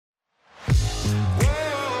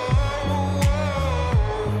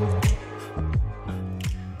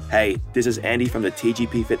Hey, this is Andy from the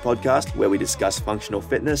TGPFit podcast, where we discuss functional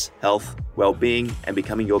fitness, health, well-being, and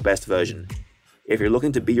becoming your best version. If you're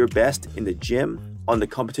looking to be your best in the gym, on the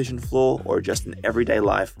competition floor, or just in everyday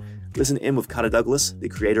life, listen in with Carter Douglas, the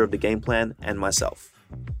creator of the game plan, and myself.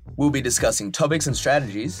 We'll be discussing topics and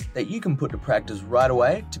strategies that you can put to practice right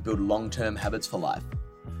away to build long-term habits for life.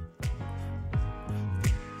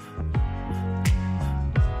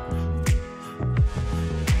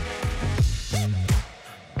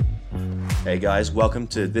 Hey guys, welcome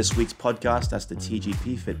to this week's podcast. That's the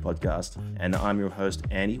TGPFit podcast, and I'm your host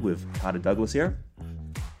Andy with Carter Douglas here.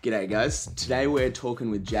 G'day guys. Today we're talking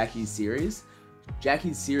with Searies.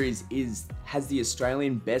 Searies has the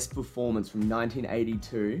Australian best performance from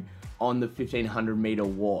 1982 on the 1500 meter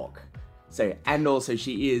walk. And also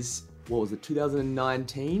she is,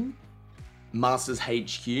 2019 Masters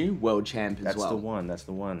HQ World Champ as well. That's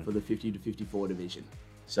the one. For the 50 to 54 division.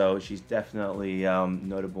 So she's definitely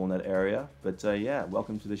notable in that area. But yeah,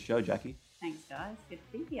 welcome to the show, Jackie. Thanks, guys. Good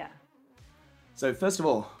to be here. So first of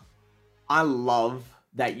all, I love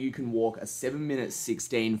that you can walk a 7-minute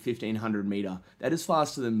 16 1500 meter. That is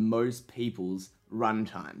faster than most people's run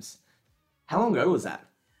times. How long ago was that?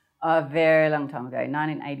 A very long time ago,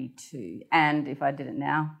 1982. And if I did it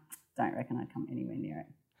now, don't reckon I'd come anywhere near it.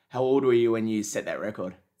 How old were you when you set that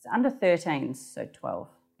record? It's under 13s, so 12.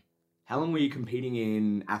 How long were you competing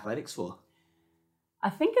in athletics for? I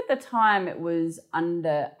think at the time it was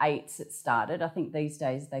under 8s it started. I think these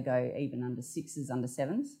days they go even under 6s, under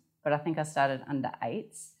 7s. But I think I started under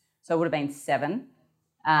 8s. So it would have been 7.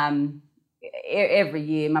 Every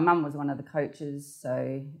year, my mum was one of the coaches,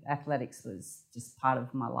 so athletics was just part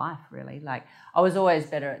of my life, really. Like, I was always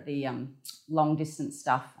better at the long distance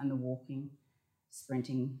stuff and the walking.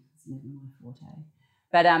 Sprinting is never my forte.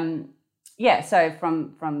 But yeah, so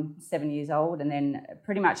from 7 years old, and then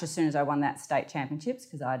pretty much as soon as I won that state championships,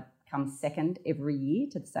 because I'd come second every year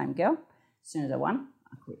to the same girl, as soon as I won,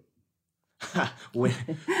 I quit.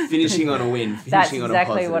 Finishing on a win. That's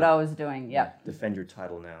exactly what I was doing. Yep. Defend your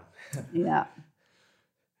title now. Yeah.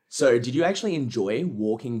 So did you actually enjoy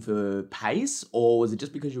walking for pace, or was it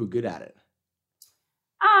just because you were good at it?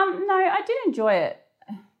 No, I did enjoy it.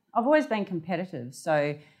 I've always been competitive,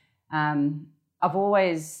 so I've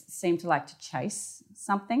always seemed to like to chase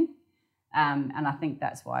something, and I think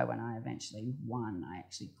that's why when I eventually won, I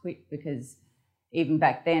actually quit, because even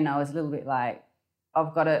back then I was a little bit like,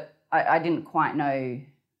 I've got to. I didn't quite know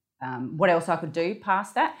what else I could do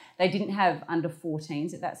past that. They didn't have under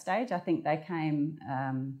 14s at that stage. I think they came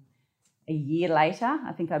a year later.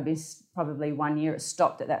 I think I missed probably 1 year. It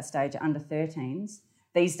stopped at that stage at under 13s.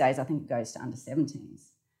 These days, I think it goes to under 17s.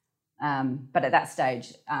 But at that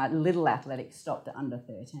stage, little athletics stopped at under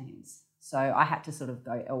 13s. So I had to sort of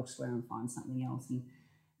go elsewhere and find something else. And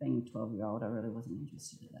being a 12-year-old, I really wasn't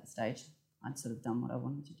interested at that stage. I'd sort of done what I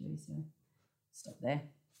wanted to do, so stop there.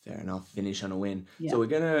 Fair enough, finish on a win. Yeah. So we're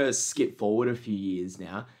going to skip forward a few years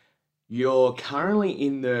now. You're currently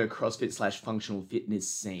in the CrossFit / functional fitness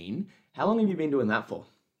scene. How long have you been doing that for?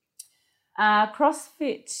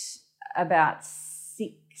 CrossFit, about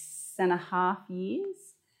 6.5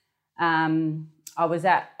 years. I was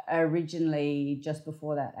at originally, just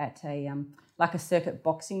before that, at a circuit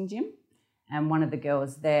boxing gym. And one of the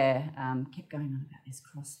girls there kept going on about this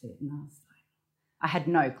CrossFit. And I was like, I had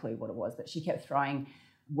no clue what it was, but she kept throwing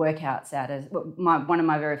workouts at us. One of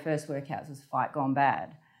my very first workouts was Fight Gone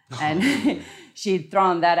Bad, and she'd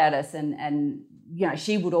thrown that at us, and you know,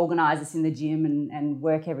 she would organise us in the gym and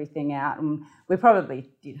work everything out, and we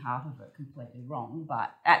probably did half of it completely wrong,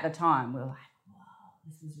 but at the time we were like, wow,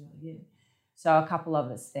 this is really good. So a couple of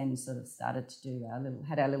us then sort of started to do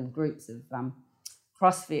had our little groups of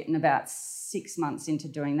CrossFit, and about 6 months into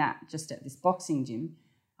doing that, just at this boxing gym,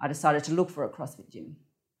 I decided to look for a CrossFit gym.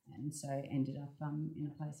 And so ended up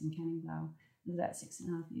in a place in Canning Vale. It was about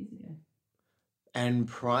 6.5 years ago. And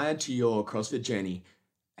prior to your CrossFit journey,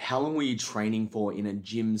 how long were you training for in a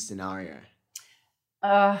gym scenario?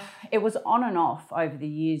 It was on and off over the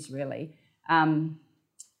years, really.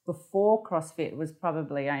 Before CrossFit, it was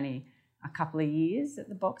probably only a couple of years at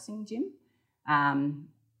the boxing gym.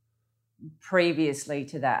 Previously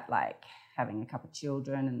to that, like having a couple of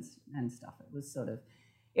children and stuff, it was sort of,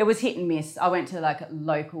 it was hit and miss. I went to like a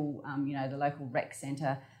local, the local rec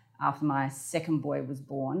centre after my second boy was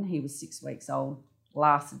born. He was 6 weeks old,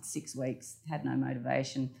 lasted 6 weeks, had no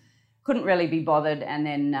motivation, couldn't really be bothered, and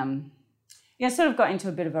then, sort of got into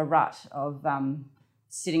a bit of a rut of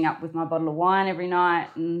sitting up with my bottle of wine every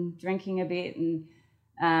night and drinking a bit,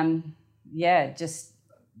 and just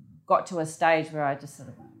got to a stage where I just sort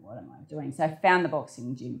of went, what am I doing? So I found the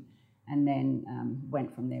boxing gym and then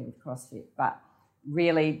went from there with CrossFit. But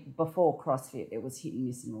really, before CrossFit, it was hit and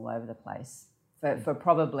miss and all over the place for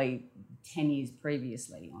probably 10 years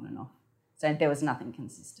previously, on and off. So there was nothing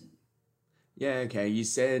consistent. Yeah, okay. You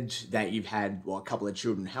said that you've had, a couple of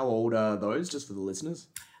children. How old are those, just for the listeners?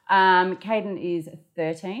 Caden is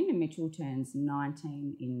 13 and Mitchell turns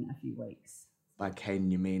 19 in a few weeks. By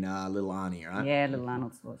Caden, you mean little Arnie, right? Yeah, little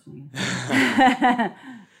Arnold Schwarzenegger.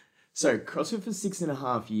 So, CrossFit for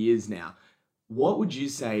 6.5 years now. What would you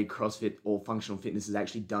say CrossFit or functional fitness has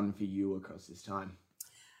actually done for you across this time?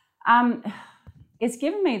 It's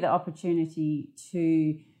given me the opportunity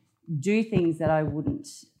to do things that I wouldn't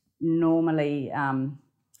normally,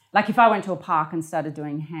 like if I went to a park and started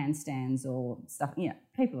doing handstands or stuff,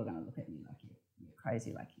 people are going to look at me like you're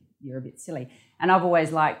crazy, like you're a bit silly. And I've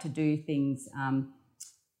always liked to do things,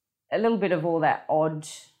 a little bit of all that odd,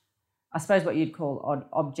 I suppose what you'd call odd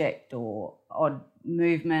object or odd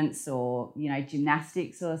movements or,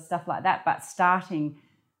 gymnastics or stuff like that. But starting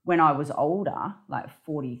when I was older, like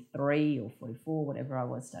 43 or 44, whatever I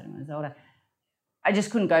was starting when I was older, I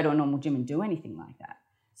just couldn't go to a normal gym and do anything like that.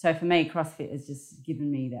 So for me, CrossFit has just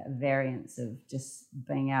given me that variance of just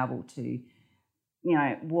being able to,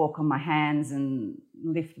 walk on my hands and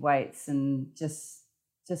lift weights and just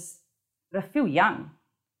I feel young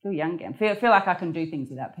again. Feel like I can do things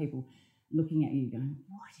without people looking at you going,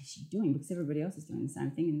 what is she doing? Because everybody else is doing the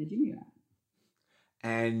same thing in the gym you're at.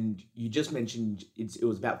 And you just mentioned it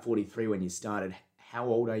was about 43 when you started. How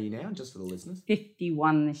old are you now, just for the listeners?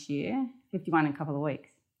 51 this year, 51 in a couple of weeks.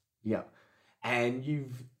 Yeah. And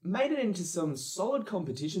you've made it into some solid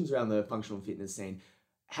competitions around the functional fitness scene.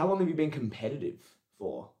 How long have you been competitive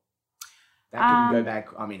for? That can go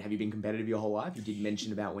back, have you been competitive your whole life? You did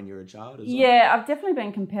mention about when you were a child as well. Yeah, I've definitely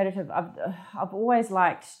been competitive. I've always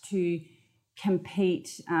liked to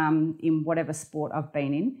compete in whatever sport I've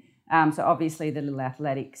been in. So obviously the little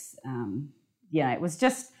athletics, it was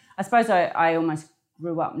just, I suppose I almost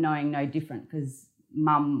grew up knowing no different because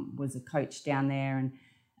mum was a coach down there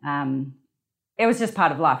and it was just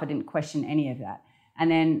part of life. I didn't question any of that. And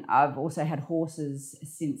then I've also had horses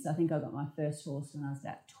since I think I got my first horse when I was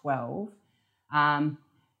about 12.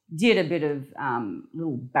 Did a bit of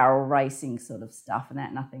little barrel racing sort of stuff and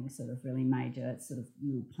that, nothing sort of really major. It's sort of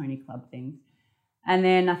little pony club things. And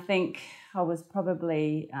then I think I was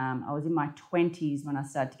probably, I was in my 20s when I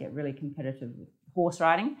started to get really competitive with horse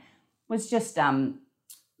riding. It was just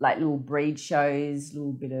like little breed shows, a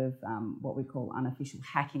little bit of what we call unofficial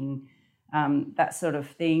hacking, that sort of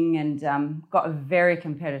thing, and got very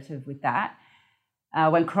competitive with that.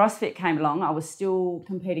 When CrossFit came along, I was still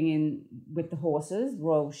competing with the horses,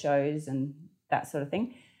 royal shows and that sort of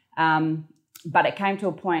thing. But it came to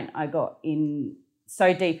a point I got in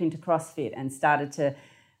so deep into CrossFit and started to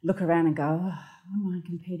look around and go, oh, why am I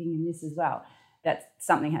competing in this as well? That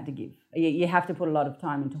something had to give. You have to put a lot of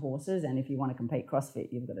time into horses, and if you want to compete CrossFit,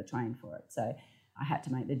 you've got to train for it. So I had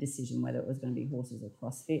to make the decision whether it was going to be horses or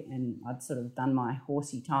CrossFit, and I'd sort of done my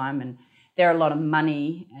horsey time, and they're a lot of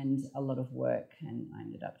money and a lot of work, and I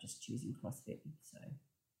ended up just choosing CrossFit. So.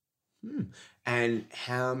 And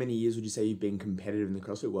how many years would you say you've been competitive in the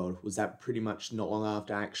CrossFit world? Was that pretty much not long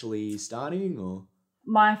after actually starting, or?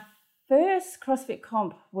 My first CrossFit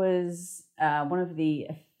comp was one of the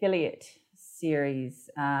affiliate series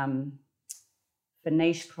for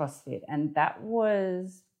niche CrossFit, and that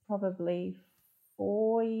was probably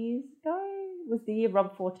 4 years ago. It was the year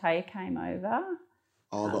Rob Forte came over.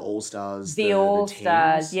 Oh, the All-Stars. The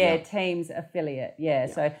All-Stars, teams. Teams affiliate,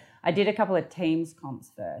 So I did a couple of teams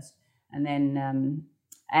comps first, and then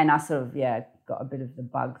and I sort of got a bit of the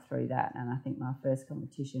bug through that, and I think my first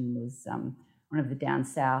competition was one of the down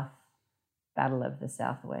south Battle of the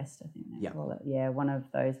Southwest, I think they call it. Yeah, one of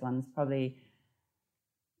those ones probably.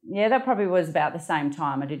 Yeah, that probably was about the same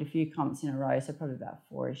time. I did a few comps in a row, so probably about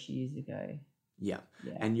 4-ish years ago. Yeah.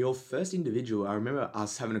 And your first individual, I remember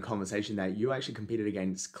us having a conversation that you actually competed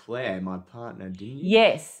against Claire, my partner, didn't you?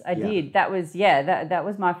 Yes, I did. That was, that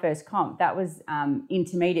was my first comp. That was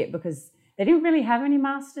intermediate because they didn't really have any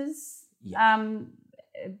masters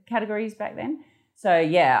categories back then. So,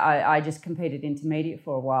 I just competed intermediate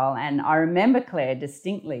for a while. And I remember Claire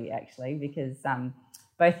distinctly, actually, because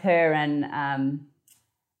both her and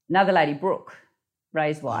another lady, Brooke,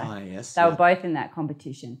 Ray's wife, they were both in that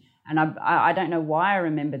competition. And I don't know why I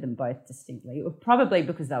remember them both distinctly. It was probably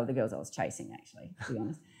because they were the girls I was chasing, actually, to be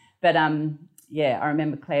honest. But, I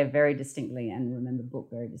remember Claire very distinctly and remember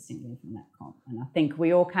Brooke very distinctly from that comp. And I think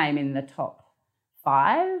we all came in the top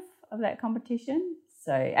 5 of that competition.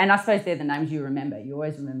 So, and I suppose they're the names you remember. You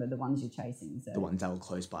always remember the ones you're chasing. So. The ones that were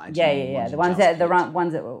close by. The ones that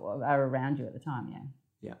are around you at the time,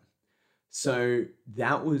 Yeah. So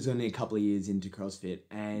that was only a couple of years into CrossFit,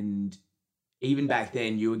 and even back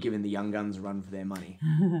then you were giving the young guns a run for their money.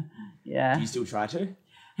 Yeah. Do you still try to?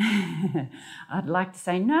 I'd like to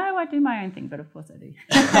say no, I do my own thing, but of course I do.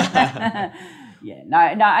 Yeah, no,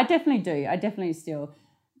 I definitely do. I definitely still,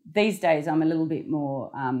 these days I'm a little bit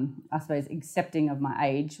more, I suppose, accepting of my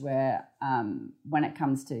age, where when it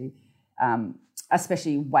comes to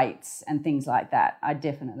especially weights and things like that, I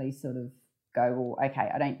definitely sort of go, well,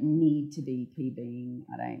 okay, I don't need to be PBing.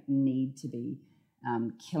 I don't need to be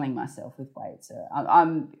killing myself with weights. So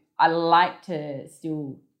I like to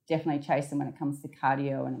still definitely chase them when it comes to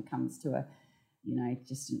cardio and it comes to a,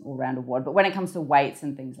 just an all-round award. But when it comes to weights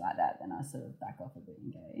and things like that, then I sort of back off a bit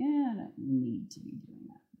and go, yeah, I don't need to be doing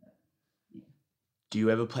that. But, yeah. Do you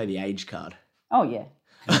ever play the age card? Oh, yeah.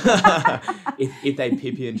 if they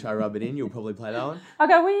pip you and try to rub it in, you'll probably play that one? I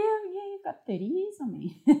go, well, yeah, you've got 30 years on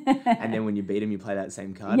me. And then when you beat them, you play that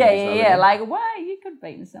same card? Yeah. Like, why? You could have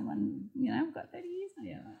beaten someone, I've got 30 years on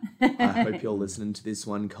you. I hope you're listening to this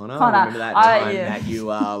one, Connor. Remember that time that you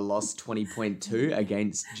lost 20.2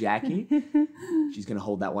 against Jackie? She's going to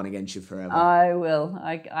hold that one against you forever. I will.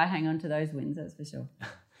 I hang on to those wins, that's for sure.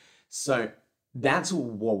 So that's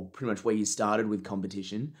pretty much where you started with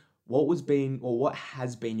competition. What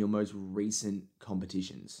has been your most recent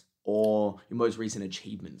competitions or your most recent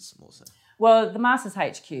achievements also? Well, the Masters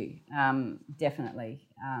HQ, definitely.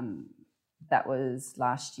 That was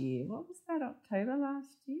last year. What was that, October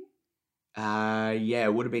last year? Yeah,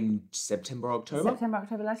 it would have been September, October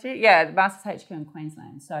last year. Yeah, the Masters HQ in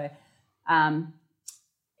Queensland. So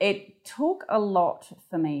it took a lot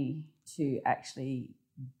for me to actually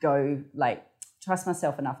go, trust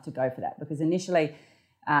myself enough to go for that, because initially,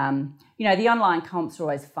 the online comps are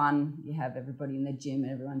always fun. You have everybody in the gym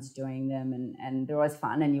and everyone's doing them and they're always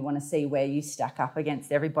fun, and you want to see where you stack up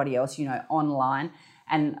against everybody else, online.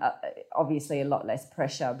 And obviously a lot less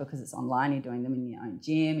pressure because it's online. You're doing them in your own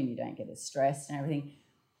gym and you don't get as stressed and everything.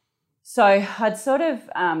 So I'd sort of,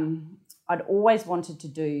 I'd always wanted to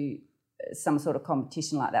do some sort of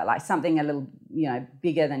competition like that, like something a little,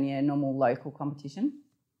 bigger than your normal local competition.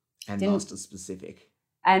 And Masters specific.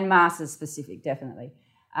 And Masters specific, definitely.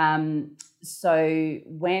 So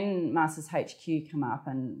when Masters HQ come up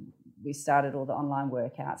and we started all the online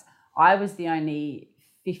workouts, I was the only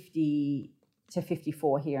 50 to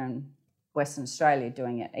 54 here in Western Australia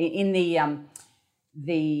doing it in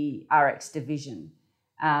the RX division.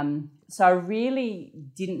 So I really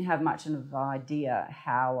didn't have much of an idea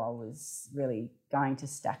how I was really going to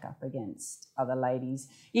stack up against other ladies.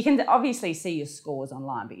 You can obviously see your scores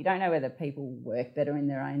online, but you don't know whether people work better in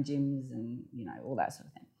their own gyms and, all that sort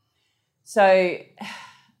of thing. So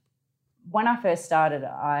when I first started,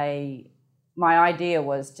 my idea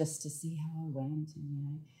was just to see how I went,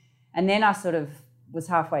 and then I sort of was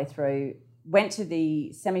halfway through, went to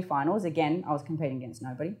the semi-finals. Again, I was competing against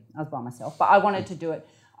nobody. I was by myself, but I wanted to do it.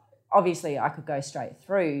 Obviously, I could go straight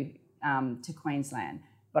through to Queensland,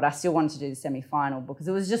 but I still wanted to do the semi-final because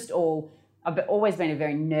it was just I've always been a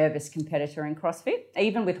very nervous competitor in CrossFit,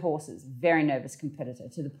 even with horses, very nervous competitor,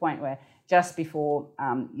 to the point where just before,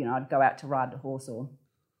 I'd go out to ride the horse or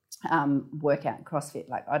work out in CrossFit,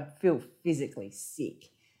 I'd feel physically sick.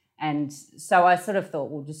 And so I sort of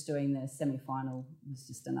thought, well, just doing the semi-final was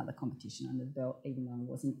just another competition under the belt, even though I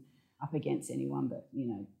wasn't up against anyone, but,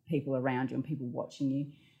 people around you and people watching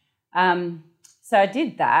you. So I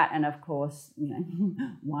did that, and of course,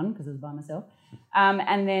 won because I was by myself.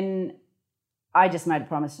 And then I just made a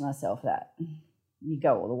promise to myself that you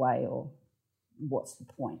go all the way or what's the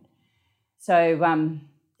point? So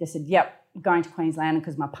they said, yep, going to Queensland,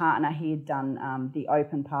 because my partner, he had done the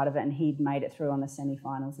open part of it and he'd made it through on the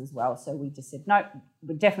semi-finals as well. So we just said, nope,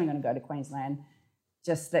 we're definitely going to go to Queensland.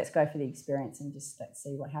 Just let's go for the experience and just let's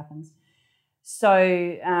see what happens.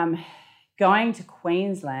 So going to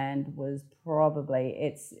Queensland was probably,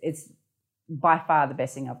 it's by far the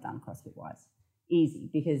best thing I've done CrossFit-wise. Easy,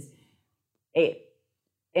 because it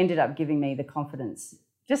ended up giving me the confidence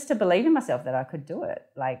just to believe in myself that I could do it,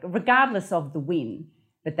 regardless of the win,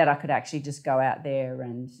 but that I could actually just go out there,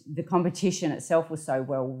 and the competition itself was so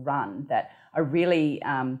well run that I really,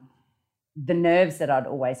 the nerves that I'd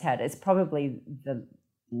always had, it's probably the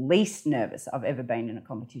least nervous I've ever been in a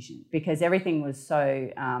competition, because everything was so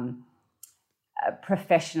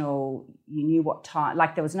professional. You knew what time,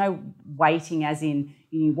 there was no waiting, as in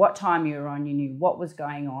you knew what time you were on, you knew what was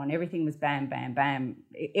going on, everything was bam, bam, bam.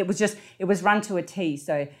 It was run to a T.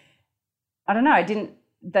 So I don't know,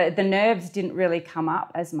 the nerves didn't really come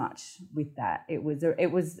up as much with that. It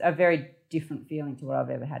was a very different feeling to what I've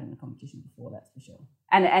ever had in a competition before, that's for sure.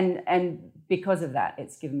 And because of that,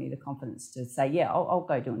 it's given me the confidence to say, yeah, I'll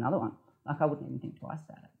go do another one. Like I wouldn't even think twice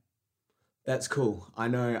about it. That's cool. I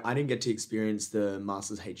know I didn't get to experience the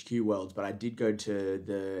Masters HQ Worlds, but I did go to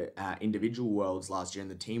the individual Worlds last year and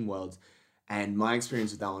the team Worlds. And my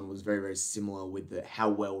experience with that one was very, very similar with how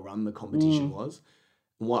well run the competition was.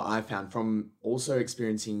 And what I found from also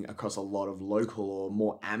experiencing across a lot of local or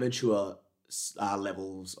more amateur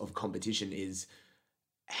levels of competition is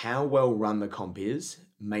how well run the comp is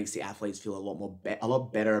makes the athletes feel a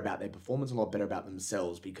lot better about their performance, a lot better about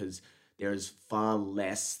themselves, because there is far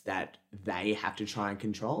less that they have to try and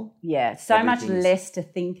control. Yeah, so much less to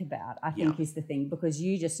think about, I think, is the thing, because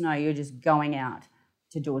you just know you're just going out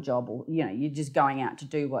to do a job, or, you know, you're just going out to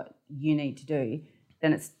do what you need to do.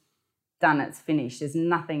 Then it's done, it's finished. There's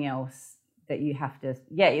nothing else that you have to,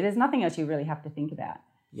 there's nothing else you really have to think about.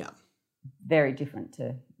 Yeah. Very different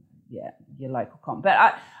to, your local comp. But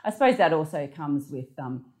I suppose that also comes with,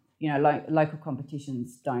 local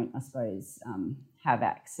competitions don't, I suppose, have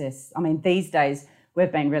access. I mean, these days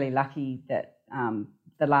we've been really lucky that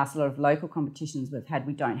the last lot of local competitions we've had,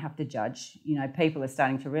 we don't have to judge. You know, people are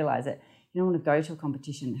starting to realise that you don't want to go to a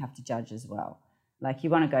competition and have to judge as well. Like, you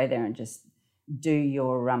want to go there and just do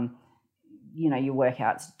your, your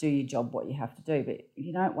workouts, do your job, what you have to do. But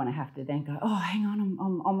you don't want to have to then go, oh, hang on,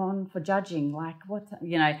 I'm on for judging. Like, what,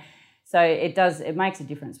 So it makes a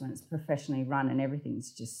difference when it's professionally run and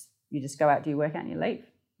everything's just, you just go out, do your workout and you leave.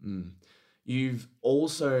 You've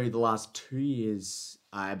also, the last 2 years,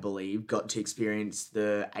 I believe, got to experience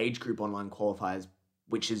the age group online qualifiers,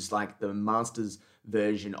 which is like the Masters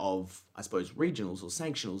version of, I suppose, regionals or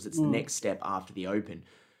sanctionals. It's the next step after the Open.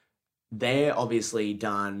 They're obviously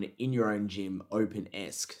done in your own gym,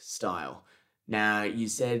 Open-esque style. Now, you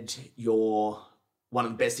said one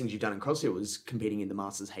of the best things you've done in CrossFit was competing in the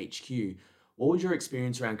Masters HQ. What was your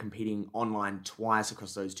experience around competing online twice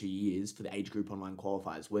across those 2 years for the age group online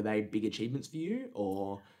qualifiers? Were they big achievements for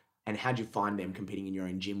you, and how'd you find them competing in your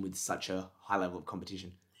own gym with such a high level of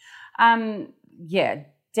competition?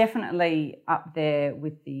 Definitely up there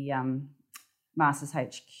with the Masters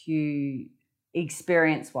HQ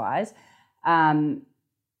experience-wise.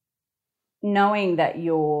 Knowing that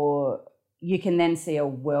you can then see a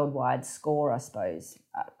worldwide score, I suppose,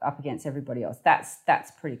 up against everybody else.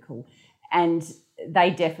 That's pretty cool. And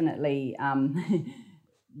they definitely,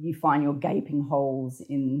 you find your gaping holes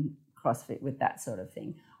in CrossFit with that sort of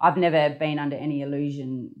thing. I've never been under any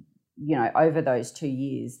illusion, over those 2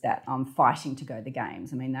 years that I'm fighting to go to the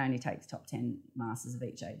games. I mean, they only take the top 10 masters of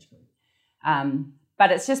each age group.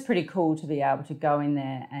 But it's just pretty cool to be able to go in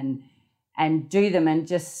there and do them, and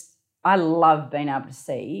just, I love being able to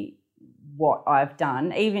see what I've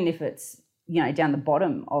done, even if it's, down the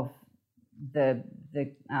bottom of the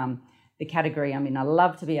category. I mean, I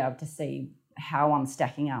love to be able to see how I'm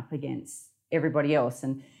stacking up against everybody else.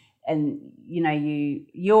 And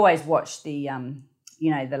you always watch the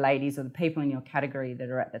ladies or the people in your category that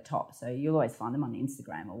are at the top. So you'll always find them on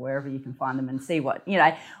Instagram or wherever you can find them and see what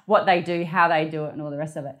they do, how they do it, and all the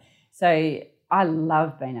rest of it. So I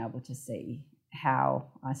love being able to see how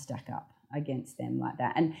I stack up against them like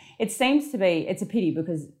that. And it seems to be, it's a pity,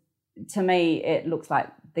 because to me it looks like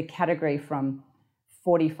the category from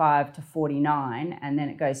 45 to 49 and then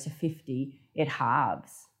it goes to 50, it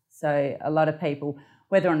halves. So a lot of people,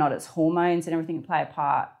 whether or not it's hormones and everything that play a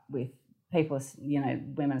part with people,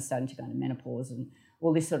 women are starting to go into menopause and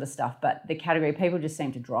all this sort of stuff, but the category, people just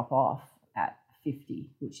seem to drop off at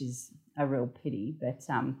 50, which is a real pity. But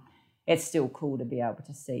it's still cool to be able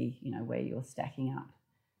to see, where you're stacking up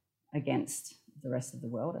against the rest of the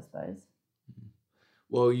world, I suppose.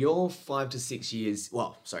 Well, you're 6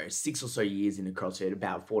 or so years into CrossFit,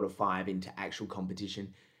 about 4 to 5 into actual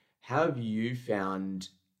competition. How have you found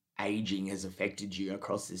aging has affected you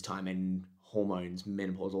across this time, and hormones,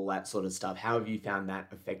 menopause, all that sort of stuff? How have you found that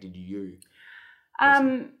affected you?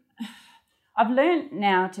 I've learned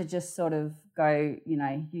now to just sort of go,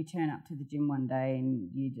 you turn up to the gym one day and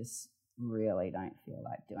you just really don't feel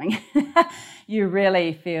like doing it. You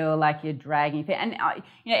really feel like you're dragging your feet. And,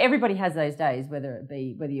 everybody has those days, whether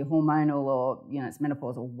you're hormonal or, it's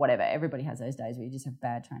menopause or whatever. Everybody has those days where you just have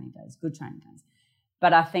bad training days, good training days.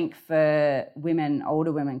 But I think for women,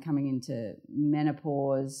 older women coming into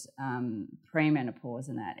menopause, premenopause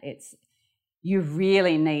and that, you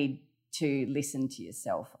really need to listen to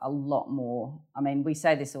yourself a lot more. I mean, we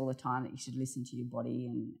say this all the time, that you should listen to your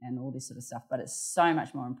body and all this sort of stuff, but it's so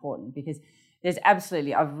much more important, because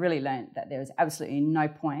I've really learned that there is absolutely no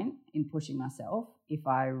point in pushing myself if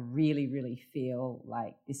I really, really feel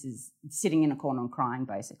like this is sitting in a corner and crying,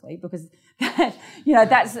 basically, because,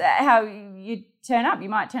 that's how you turn up. You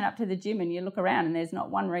might turn up to the gym and you look around and there's not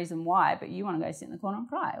one reason why, but you want to go sit in the corner and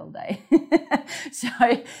cry all day. So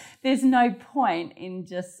there's no point in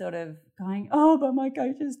just sort of going, oh, but my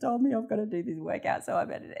coach has told me I've got to do this workout, so I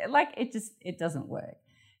better, it doesn't work.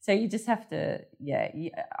 So you just have to,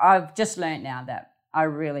 I've just learned now that I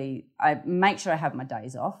make sure I have my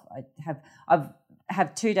days off. I've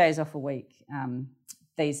have 2 days off a week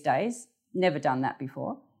these days. Never done that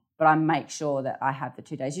before, but I make sure that I have the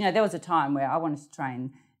 2 days. There was a time where I wanted to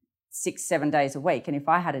train 6-7 days a week, and if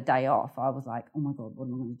I had a day off, I was like, oh my God, what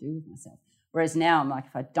am I going to do with myself? Whereas now I'm like,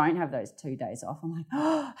 if I don't have those 2 days off, I'm like,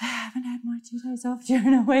 oh, I haven't had my 2 days off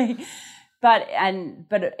during a week. But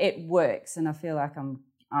it works, and I feel like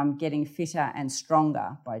I'm getting fitter and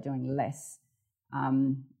stronger by doing less.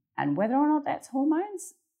 And whether or not that's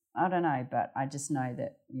hormones, I don't know, but I just know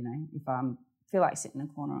that, if I feel like sitting in a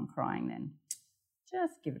corner and crying, then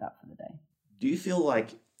just give it up for the day. Do you feel like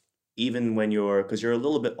even when because you're a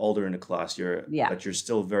little bit older in the class, but you're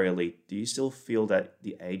still very elite, do you still feel that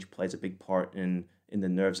the age plays a big part in the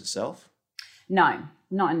nerves itself? No,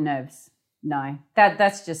 not in nerves. No,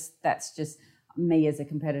 that's just me as a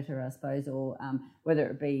competitor, I suppose, or whether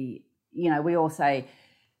it be, we all say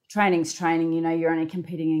training's training, you're only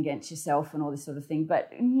competing against yourself and all this sort of thing.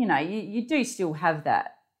 But, you do still have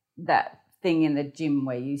that thing in the gym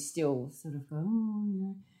where you still sort of go,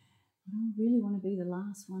 oh, I don't really want to be the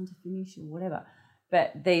last one to finish or whatever.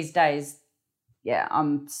 But these days,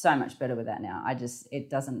 I'm so much better with that now.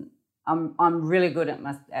 I'm really good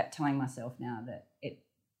at telling myself now that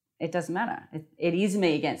it doesn't matter. It is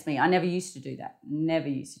me against me. I never used to do that.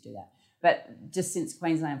 But just since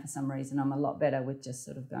Queensland, for some reason, I'm a lot better with just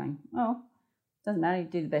sort of going, oh, it doesn't matter. You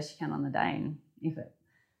do the best you can on the day. And if it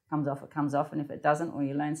comes off, it comes off. And if it doesn't, or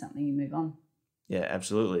you learn something, you move on. Yeah,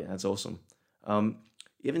 absolutely. That's awesome.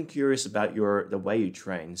 Even curious about the way you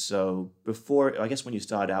train. So before, I guess when you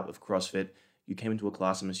started out with CrossFit, you came into a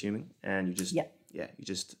class, I'm assuming, and you just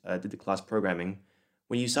did the class programming.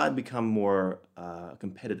 When you started to become more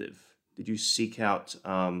competitive, did you seek out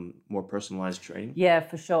more personalized training? Yeah,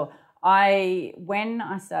 for sure. When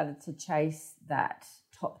I started to chase that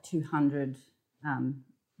top 200,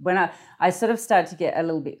 when I sort of started to get a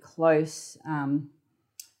little bit close, I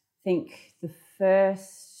think the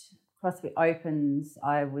first CrossFit Opens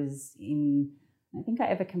I was in, I think I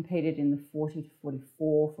ever competed in the 40 to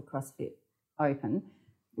 44 for CrossFit Open.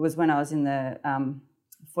 It was when I was in the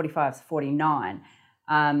 45 to 49.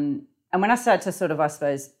 And when I started to sort of, I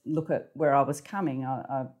suppose, look at where I was coming,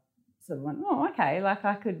 I sort of went, oh, okay, like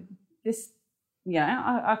I could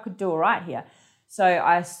do all right here. So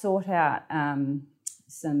I sought out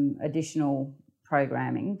some additional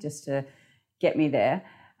programming just to get me there.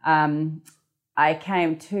 I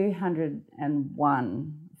came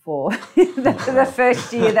 201 for the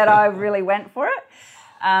first year that I really went for it.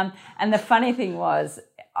 And the funny thing was,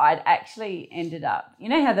 I'd actually ended up,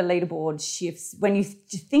 how the leaderboard shifts when you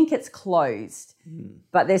think it's closed,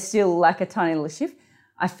 but there's still like a tiny little shift.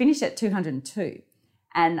 I finished at 202.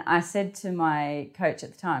 And I said to my coach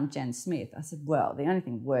at the time, Jen Smith, I said, well, the only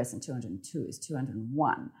thing worse than 202 is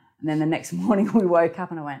 201. And then the next morning we woke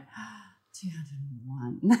up and I went,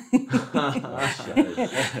 201.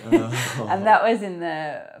 And that was in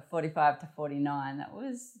the 45 to 49. That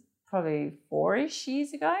was probably 4-ish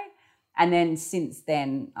years ago. And then since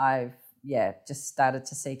then, I've, just started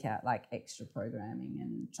to seek out like extra programming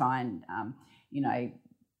and try and,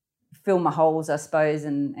 fill my holes, I suppose,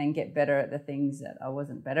 and get better at the things that I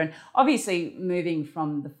wasn't better. And obviously moving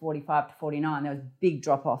from the 45 to 49, there was a big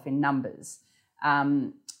drop off in numbers.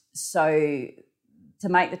 So to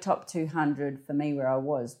make the top 200 for me where I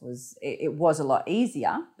was it was a lot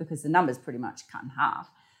easier because the numbers pretty much cut in half.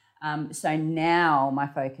 So now my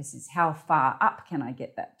focus is how far up can I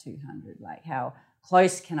get that 200? Like how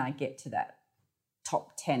close can I get to that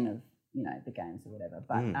top 10 of, the games or whatever.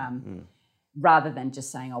 But rather than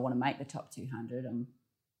just saying I want to make the top 200, I'm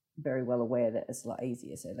very well aware that it's a lot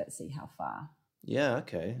easier. So let's see how far. Yeah,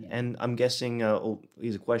 okay. Yeah. And I'm guessing,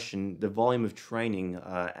 here's a question, the volume of training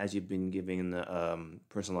as you've been giving the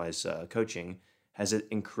personalized coaching, has it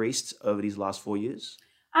increased over these last 4 years?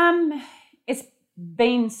 It's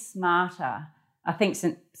been smarter. I think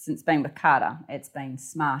since being with Carter, it's been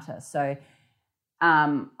smarter. So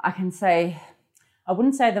I can say, I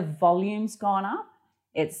wouldn't say the volume's gone up.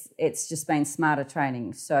 It's just been smarter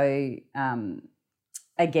training. So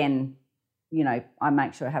again, I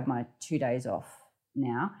make sure I have my 2 days off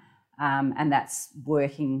now, and that's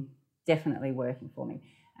working definitely working for me.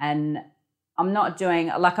 And I'm not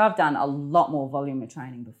doing, like, I've done a lot more volume of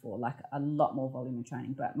training before,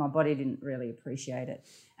 but my body didn't really appreciate it.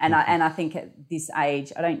 And I think at this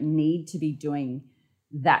age, I don't need to be doing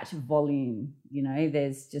that volume. You know,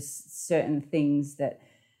 there's just certain things that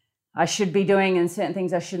I should be doing and certain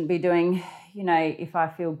things I shouldn't be doing. You know, if I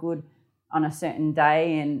feel good on a certain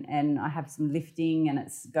day and I have some lifting and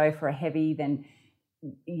it's go for a heavy, then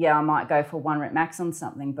yeah, I might go for 1 rep max on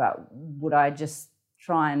something, but would I just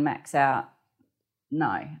try and max out?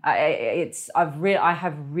 No, I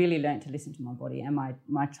have really learned to listen to my body, and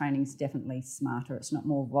my training's definitely smarter. It's not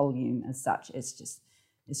more volume as such. It's just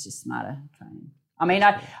smarter training. I mean,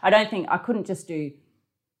 I don't think I couldn't just do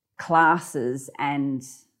classes and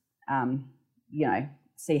you know,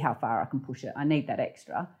 see how far I can push it. I need that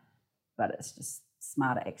extra, but it's just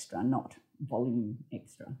smarter extra, not volume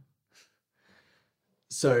extra.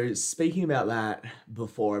 So speaking about that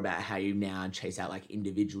before, about how you now chase out like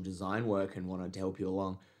individual design work and wanted to help you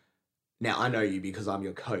along. Now I know you because I'm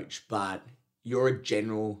your coach, but you're a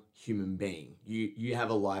general human being. You have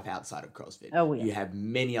a life outside of CrossFit. Oh, yeah. You have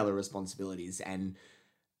many other responsibilities, and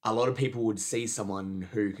a lot of people would see someone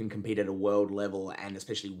who can compete at a world level and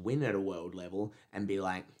especially win at a world level and be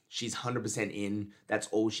like, she's 100% in, that's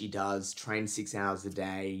all she does, trains 6 hours a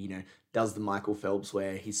day, you know, does the Michael Phelps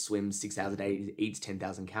where he swims 6 hours a day, eats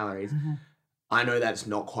 10,000 calories. Mm-hmm. I know that's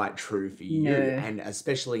not quite true for you. No. And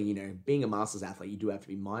especially, you know, being a masters athlete, you do have to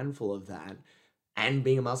be mindful of that. And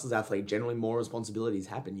being a masters athlete, generally more responsibilities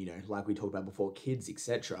happen, you know, like we talked about before, kids,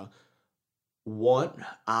 etc. What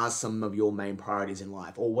are some of your main priorities in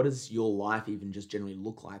life, or what does your life even just generally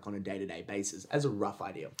look like on a day-to-day basis as a rough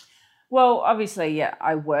idea? Well, obviously, yeah,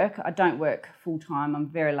 I work. I don't work full-time. I'm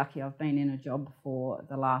very lucky. I've been in a job for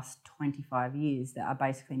the last 25 years that I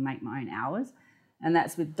basically make my own hours, and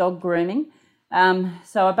that's with dog grooming.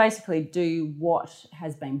 So I basically do what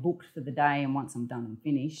has been booked for the day, and once I'm done, I'm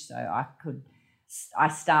finished. So I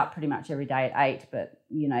start pretty much every day at 8, but,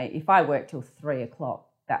 you know, if I work till 3 o'clock,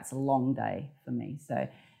 that's a long day for me. So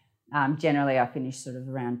generally I finish sort of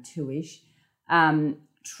around 2-ish.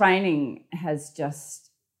 Training has just,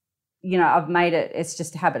 you know, I've made it, it's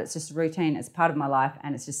just a habit, it's just a routine, it's part of my life,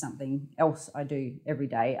 and it's just something else I do every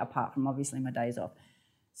day apart from obviously my days off.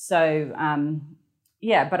 So,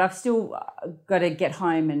 yeah, but I've still got to get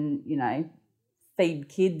home and, you know, feed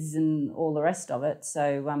kids and all the rest of it.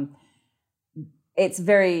 So I'm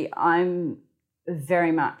very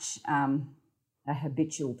much a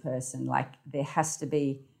habitual person. Like, there has to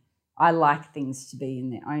be, I like things to be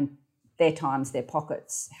in their times, their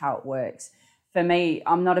pockets, how it works. For me,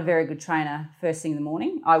 I'm not a very good trainer first thing in the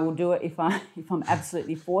morning. I will do it if I'm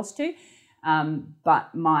absolutely forced to.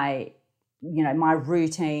 But my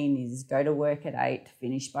routine is go to work at 8,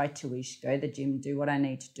 finish by 2-ish, go to the gym, do what I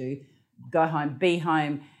need to do, go home, be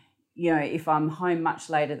home. You know, if I'm home much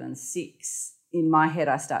later than 6, in my head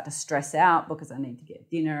I start to stress out because I need to get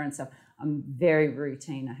dinner and stuff. I'm very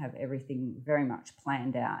routine. I have everything very much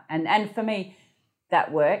planned out. And for me,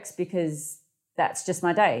 that works because that's just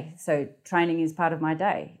my day. So training is part of my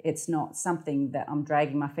day. It's not something that I'm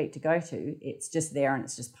dragging my feet to go to. It's just there and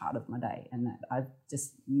it's just part of my day. And that I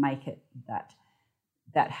just make it that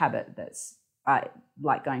habit that's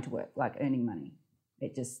like going to work, like earning money.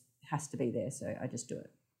 It just has to be there. So I just do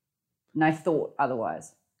it. No thought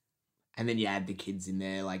otherwise. And then you add the kids in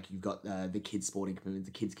there, like you've got the kids' sporting commitments,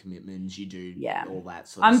 the kids' commitments, you do all that sort of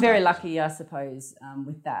stuff. I'm very lucky, I suppose,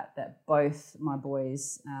 with that both my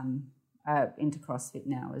boys are into CrossFit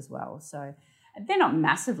now as well. So they're not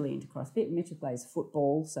massively into CrossFit. Mitchell plays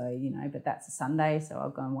football, so, you know, but that's a Sunday, so I'll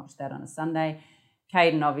go and watch that on a Sunday.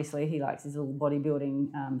 Caden, obviously, he likes his little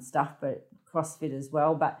bodybuilding stuff, but CrossFit as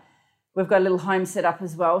well. But we've got a little home set up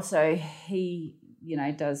as well, so he, you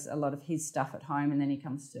know, does a lot of his stuff at home, and then he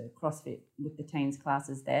comes to CrossFit with the teens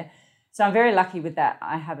classes there. So I'm very lucky with that.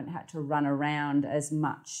 I haven't had to run around as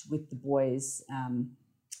much with the boys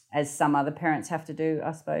as some other parents have to do,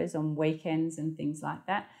 I suppose, on weekends and things like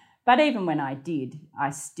that. But even when I did,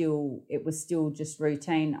 it was still just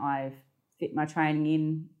routine. I fit my training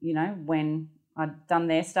in, you know, when I'd done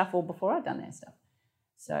their stuff or before I'd done their stuff.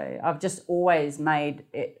 So I've just always made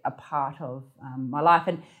it a part of my life.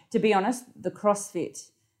 And to be honest, the CrossFit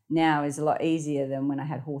now is a lot easier than when I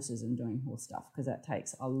had horses and doing horse stuff, because that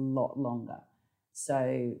takes a lot longer.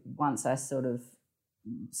 So once I sort of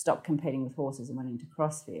stopped competing with horses and went into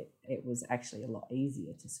CrossFit, it was actually a lot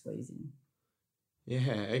easier to squeeze in.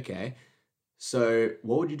 Yeah, okay. So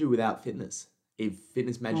what would you do without fitness? If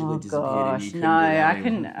fitness magically disappeared and you couldn't do that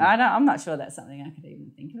anymore? I'm not sure that's something I could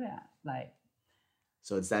even think about. Like,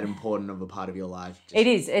 so it's that important of a part of your life. It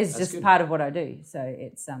is. It's just good. Part of what I do. So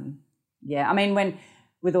it's Yeah, I mean,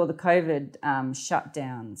 with all the COVID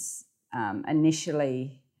shutdowns,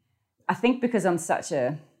 initially, I think because I'm such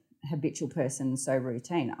a habitual person, so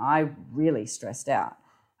routine, I really stressed out.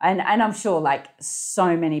 And I'm sure like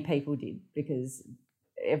so many people did, because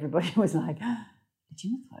everybody was like, oh, the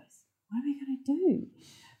gym closed. What are we going to do?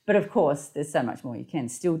 But of course, there's so much more you can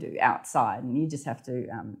still do outside, and you just have to,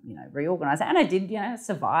 reorganise. And I did,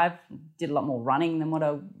 survive, did a lot more running than what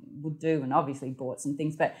I would do, and obviously bought some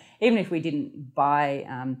things. But even if we didn't buy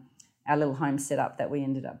our little home setup that we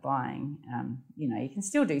ended up buying, you can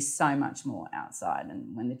still do so much more outside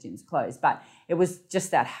and when the gym's closed. But it was just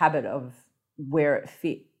that habit of where it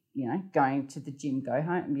fit, going to the gym, go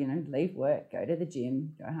home, leave work, go to the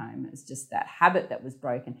gym, go home. It's just that habit that was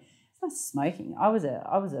broken. It's not smoking. I was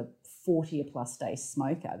a 40 plus day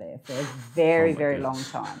smoker there for a very, very long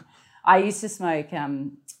time. I used to smoke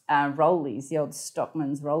rollies, the old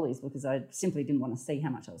Stockman's rollies, because I simply didn't want to see how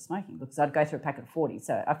much I was smoking, because I'd go through a packet of 40.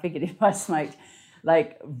 So I figured if I smoked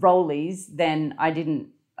like rollies, then I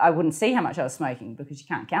wouldn't see how much I was smoking, because you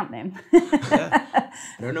can't count them. Yeah.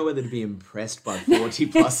 I don't know whether to be impressed by 40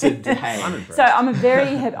 plus a day. I'm impressed. So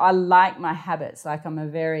I like my habits. Like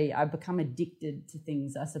I've become addicted to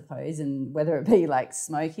things, I suppose, and whether it be like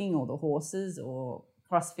smoking or the horses or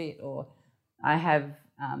CrossFit, or I have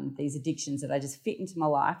these addictions that I just fit into my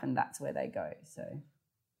life, and that's where they go. So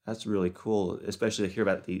that's really cool, especially to hear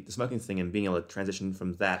about the smoking thing and being able to transition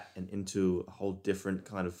from that and into a whole different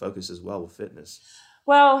kind of focus as well with fitness.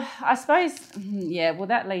 Well, I suppose,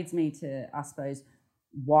 that leads me to,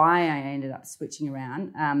 why I ended up switching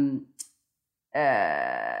around.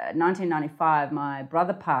 1995, my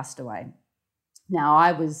brother passed away. Now,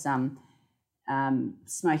 I was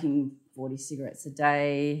smoking 40 cigarettes a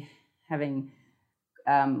day, having,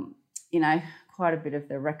 quite a bit of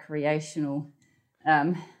the recreational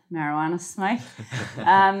marijuana smoke.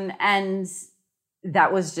 And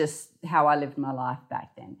that was just how I lived my life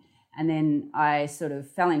back then. And then I sort of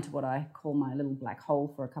fell into what I call my little black hole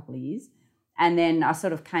for a couple of years. And then I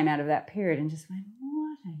sort of came out of that period and just went,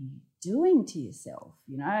 what are you doing to yourself?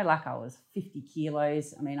 Like I was 50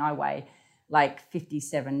 kilos. I mean, I weigh like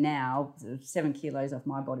 57 now. 7 kilos off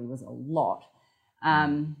my body was a lot.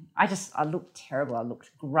 I looked terrible. I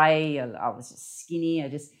looked grey. I was just skinny.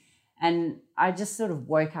 And I just sort of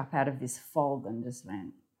woke up out of this fog and just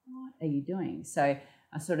went, what are you doing? So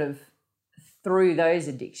I sort of through those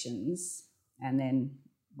addictions and then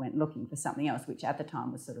went looking for something else, which at the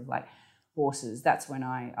time was sort of like horses. That's when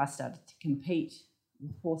I started to compete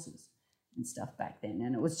with horses and stuff back then.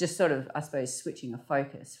 And it was just sort of, I suppose, switching a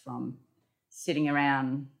focus from sitting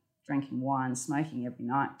around drinking wine, smoking every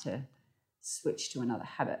night, to switch to another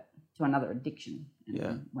habit, to another addiction.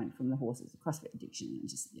 And went from the horses to CrossFit addiction and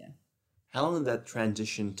just, How long did that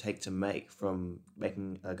transition take to make from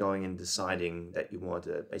going and deciding that you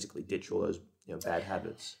wanted to basically ditch all those bad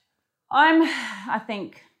habits? I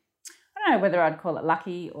think, I don't know whether I'd call it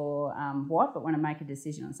lucky or what, but when I make a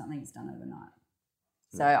decision on something, it's done overnight.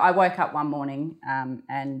 So I woke up one morning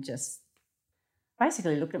and just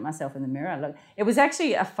basically looked at myself in the mirror. It was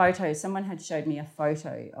actually a photo. Someone had showed me a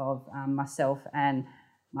photo of myself and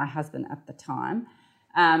my husband at the time.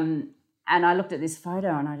 And I looked at this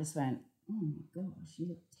photo and I just went, oh my gosh, you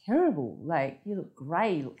look terrible. Like, you look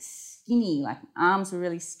grey, you look skinny, like arms were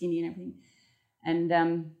really skinny and everything. And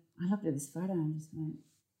I looked at this photo and just went,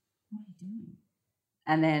 what are you doing?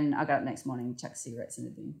 And then I got up next morning, chucked cigarettes in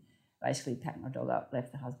the bin, basically packed my dog up,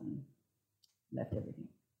 left the husband, left everything.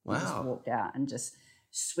 Wow. Just walked out and just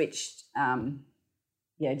switched,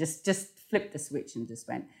 just flipped the switch and just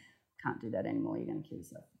went, can't do that anymore, you're going to kill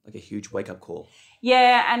yourself. Like a huge wake-up call.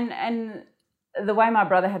 Yeah, and the way my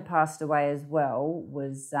brother had passed away as well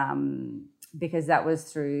was because that was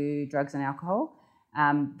through drugs and alcohol.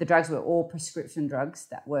 The drugs were all prescription drugs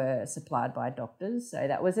that were supplied by doctors. So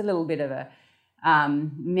that was a little bit of a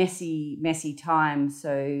messy time.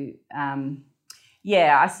 So,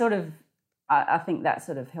 I think that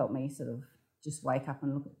sort of helped me sort of just wake up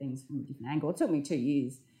and look at things from a different angle. It took me 2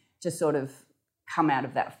 years to sort of come out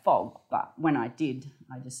of that fog. But when I did,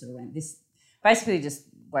 I just sort of went, just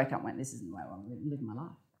woke up and went, this isn't the way I want to live my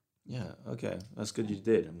life. Yeah, okay. That's good you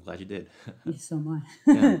did. I'm glad you did. Yes, so am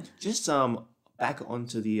I. Yeah. Just back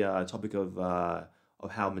onto the topic of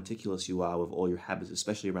how meticulous you are with all your habits,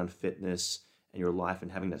 especially around fitness and your life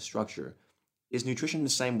and having that structure. Is nutrition the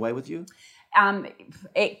same way with you?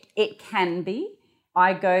 It can be.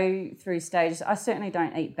 I go through stages. I certainly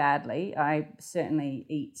don't eat badly. I certainly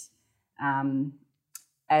eat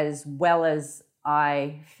as well as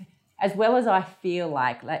I feel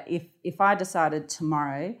like if I decided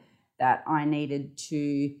tomorrow that I needed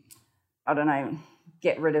to, I don't know,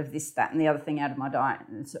 get rid of this, that, and the other thing out of my diet.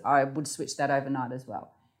 And so I would switch that overnight as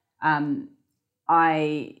well.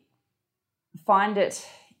 I find it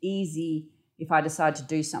easy if I decide to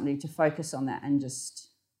do something to focus on that and just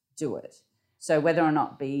do it. So whether or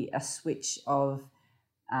not be a switch of,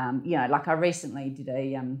 like I recently did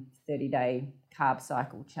a 30-day carb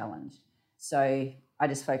cycle challenge. So I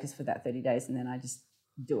just focus for that 30 days and then I just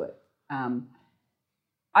do it.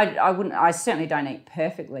 I certainly don't eat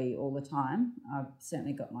perfectly all the time. I've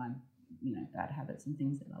certainly got my, bad habits and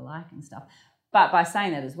things that I like and stuff. But by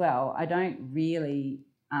saying that as well, I don't really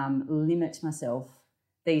limit myself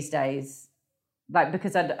these days, like,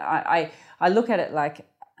 because I look at it like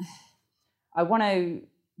I want to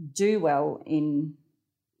do well in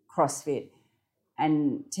CrossFit,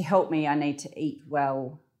 and to help me, I need to eat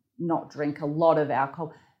well, not drink a lot of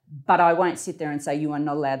alcohol. But I won't sit there and say, you are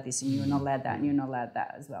not allowed this and you are not allowed that and you're not allowed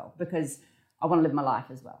that as well, because I want to live my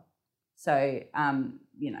life as well. So,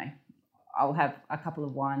 I'll have a couple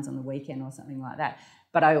of wines on the weekend or something like that.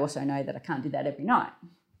 But I also know that I can't do that every night.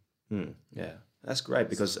 Yeah, that's great,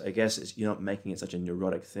 because I guess you're not making it such a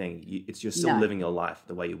neurotic thing. You're still living your life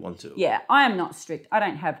the way you want to. Yeah, I am not strict. I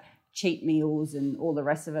don't have cheat meals and all the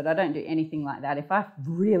rest of it. I don't do anything like that. If I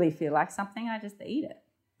really feel like something, I just eat it.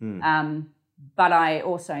 But I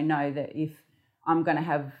also know that if I'm going to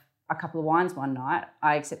have a couple of wines one night,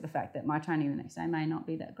 I accept the fact that my training the next day may not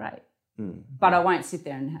be that great. But I won't sit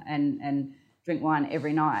there and drink wine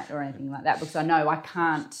every night or anything like that, because I know I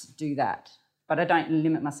can't do that. But I don't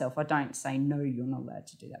limit myself. I don't say, no, you're not allowed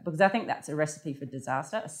to do that, because I think that's a recipe for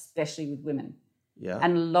disaster, especially with women. Yeah.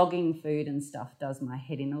 And logging food and stuff does my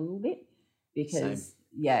head in a little bit, because,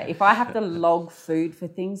 if I have to log food for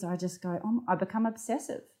things, I just go, I become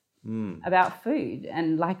obsessive about food,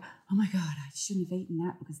 and like, oh my God, I shouldn't have eaten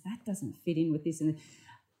that because that doesn't fit in with this. And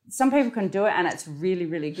some people can do it and it's really,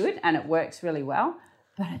 really good and it works really well,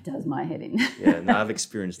 but it does my head in. Yeah, no, I've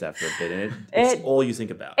experienced that for a bit, and it's all you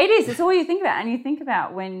think about. It is. It's all you think about, and you think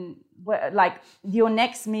about like your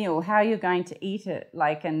next meal, how you're going to eat it,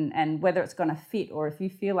 like, and whether it's going to fit, or if you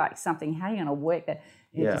feel like something, how you're going to work that.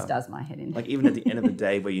 It just does my head in. Like even at the end of the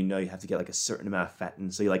day, where you have to get like a certain amount of fat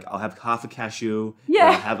in, so you're like, I'll have half a cashew. Yeah.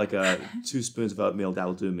 I'll have like 2 spoons of oatmeal.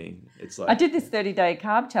 That'll do me. It's like, I did this 30-day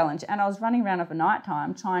carb challenge, and I was running around over night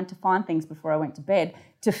time trying to find things before I went to bed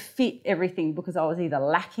to fit everything, because I was either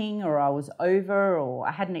lacking or I was over or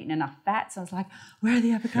I hadn't eaten enough fat. So I was like, where are the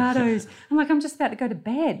avocados? I'm like, I'm just about to go to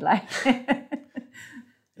bed. Like,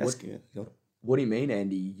 that's good. What do you mean,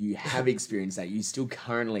 Andy? You have experienced that. You still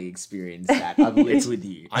currently experience that. I've lived with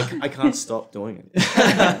you. I can't stop doing it.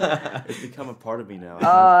 It's become a part of me now.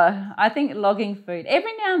 I think logging food,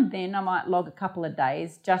 every now and then I might log a couple of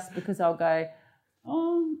days, just because I'll go,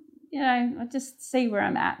 I'll just see where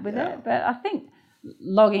I'm at with it. But I think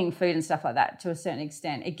logging food and stuff like that, to a certain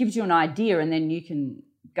extent, it gives you an idea, and then you can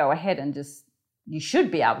go ahead and you should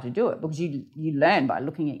be able to do it, because you learn by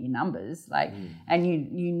looking at your numbers, like, and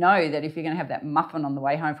you know that if you're going to have that muffin on the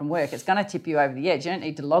way home from work, it's going to tip you over the edge. You don't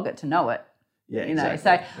need to log it to know it. Yeah, exactly.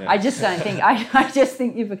 So I just don't think, I just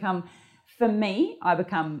think for me, I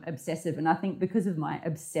become obsessive, and I think because of my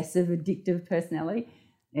obsessive addictive personality,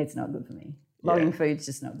 it's not good for me. Logging food's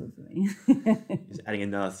just not good for me. Just adding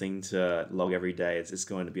another thing to log every day, it's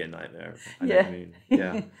going to be a nightmare. I know Yeah. what I mean.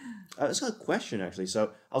 Yeah. It's got a question, actually.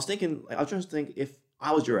 So I was trying to think, if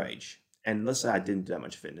I was your age, and let's say I didn't do that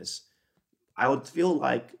much fitness, I would feel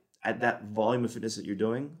like at that volume of fitness that you're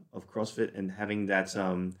doing, of CrossFit, and having that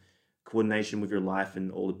coordination with your life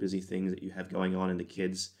and all the busy things that you have going on and the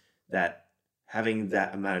kids, that having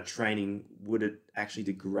that amount of training, would it actually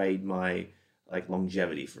degrade my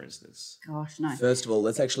longevity, for instance? Gosh, no. First of all,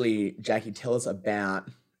 let's actually, Jackie, tell us about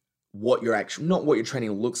what your not what your training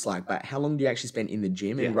looks like, but how long do you actually spend in the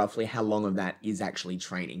gym, and roughly how long of that is actually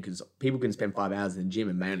training? Because people can spend 5 hours in the gym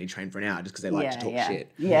and may only train for an hour just because they like to talk shit.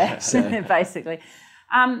 Yeah, so. Basically.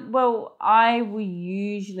 Well, I will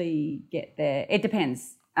usually get there. It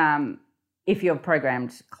depends if you're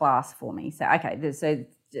programmed class for me. So, okay, so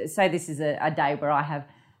say this is a day where I have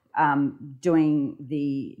doing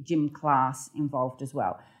the gym class involved as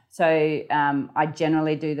well. So I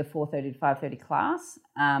generally do the 4:30 to 5:30 class,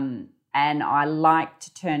 and I like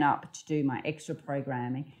to turn up to do my extra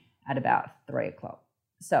programming at about 3 o'clock.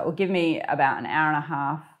 So it will give me about an hour and a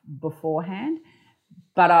half beforehand,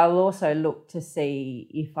 but I'll also look to see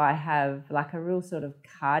if I have like a real sort of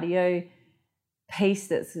cardio piece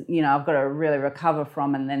that's, I've got to really recover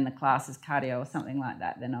from, and then the class is cardio or something like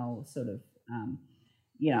that, then I'll sort of,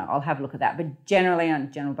 I'll have a look at that. But generally, on a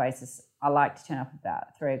general basis, I like to turn up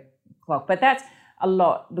about 3 o'clock. But that's a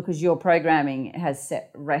lot because your programming has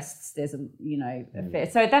set rests. There's a fair,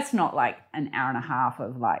 so that's not like an hour and a half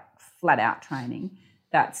of like flat out training.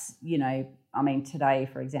 That's, I mean, today,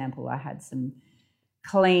 for example, I had some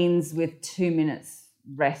cleans with 2 minutes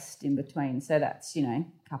rest in between. So that's, a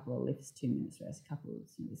couple of lifts, 2 minutes rest, a couple of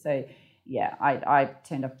lifts. So yeah, I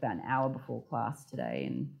turned up about an hour before class today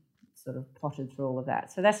and sort of potted through all of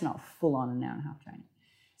that. So that's not full on an hour and a half training.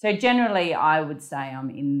 So generally I would say I'm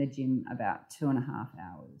in the gym about 2.5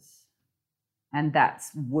 hours. And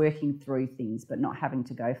that's working through things, but not having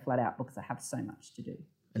to go flat out because I have so much to do.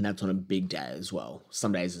 And that's on a big day as well.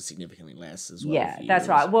 Some days are significantly less as well. Yeah, that's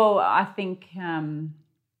right. Well, I think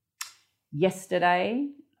yesterday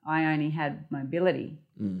I only had mobility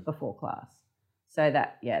before class. So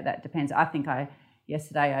that depends. I think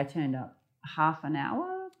yesterday I turned up half an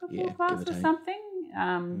hour before class or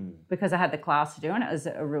something because I had the class to do, and it was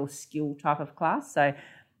a real skill type of class. So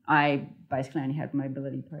I basically only had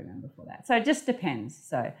mobility program before that. So it just depends.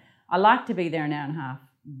 So I like to be there an hour and a half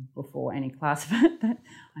before any class, but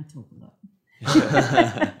I talk a lot.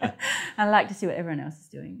 I like to see what everyone else is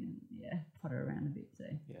doing and potter around a bit. So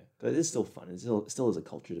yeah, but it is still fun. It still is a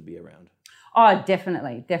culture to be around. Oh,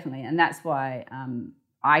 definitely, and that's why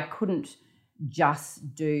I couldn't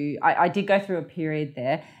just do. I did go through a period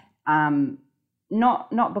there,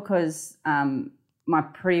 not because my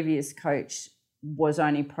previous coach was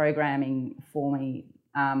only programming for me.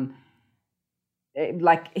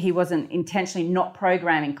 Like he wasn't intentionally not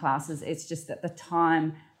programming classes. It's just at the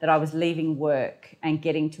time that I was leaving work and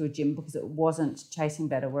getting to a gym because it wasn't Chasing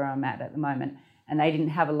Better where I'm at the moment, and they didn't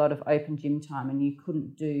have a lot of open gym time, and you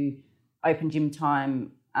couldn't do open gym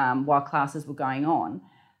time while classes were going on.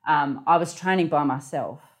 I was training by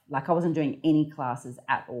myself. Like I wasn't doing any classes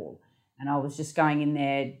at all, and I was just going in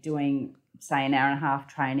there doing, say, an hour and a half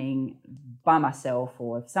training by myself,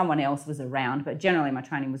 or if someone else was around, but generally my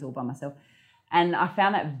training was all by myself. And I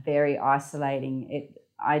found that very isolating.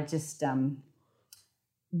 I just,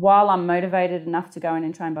 while I'm motivated enough to go in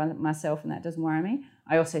and train by myself and that doesn't worry me,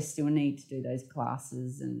 I also still need to do those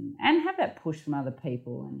classes and have that push from other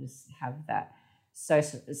people and just have that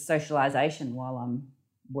socialization while I'm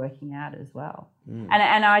working out as well. And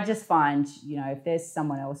I just find, if there's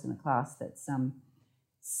someone else in the class that's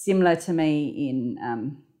similar to me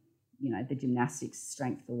in, the gymnastics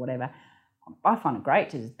strength or whatever, I find it great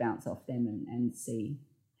to just bounce off them and see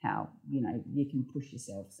how, you can push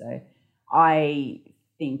yourself. So I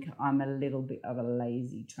think I'm a little bit of a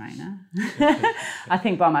lazy trainer. I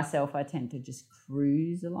think by myself I tend to just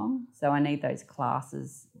cruise along. So I need those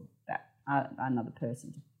classes that another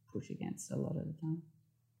person to push against a lot of the time.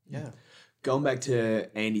 Yeah. Going back to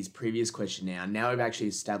Andy's previous question now we've actually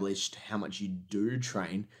established how much you do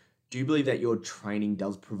train. Do you believe that your training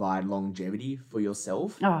does provide longevity for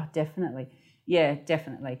yourself? Oh, definitely. Yeah,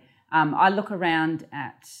 definitely. I look around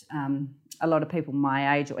at a lot of people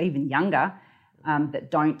my age or even younger that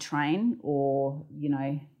don't train or,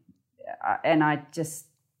 and I just,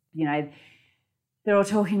 they're all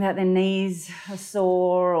talking about their knees are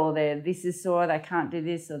sore or this is sore, they can't do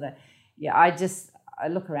this or that. Yeah, I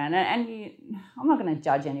look around and I'm not going to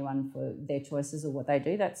judge anyone for their choices or what they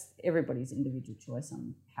do. That's everybody's individual choice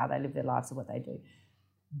on how they live their lives or what they do.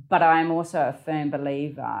 But I'm also a firm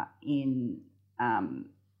believer in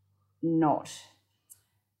not,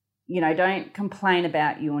 don't complain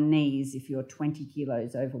about your knees if you're 20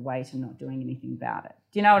 kilos overweight and not doing anything about it.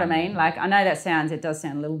 Do you know what I mean? Like, I know it does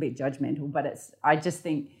sound a little bit judgmental, but I just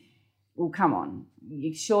think, well, come on.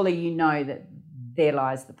 Surely you know that there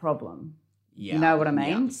lies the problem. Yeah, you know what I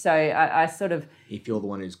mean? Yeah. So I sort of... If you're the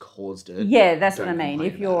one who's caused it... Yeah, that's what I mean.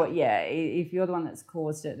 If you're the one that's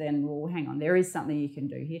caused it, then, well, hang on, there is something you can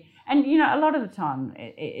do here. And, a lot of the time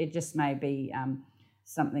it just may be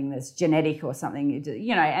something that's genetic or something,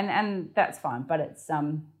 and that's fine. But it's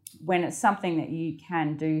when it's something that you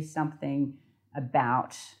can do something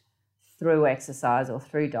about through exercise or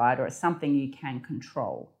through diet, or it's something you can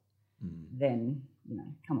control, then,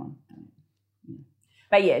 come on.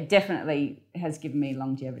 But yeah, definitely has given me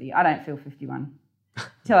longevity. I don't feel 51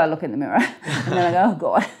 till I look in the mirror and then I go, oh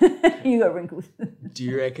God, you got wrinkles. Do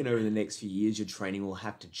you reckon over the next few years your training will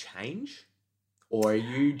have to change? Or do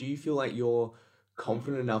you feel like you're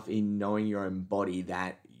confident enough in knowing your own body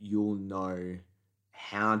that you'll know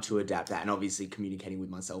how to adapt that? And obviously communicating with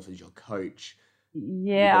myself as your coach.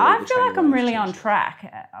 Yeah, I feel like I'm really on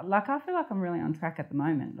track. I feel like I'm really on track at the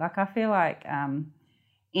moment. Like I feel like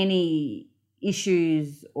any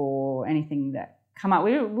issues or anything that come up,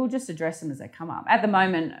 we'll just address them as they come up. At the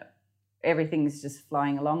moment, everything's just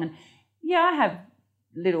flowing along. And yeah, I have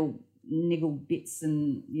little niggle bits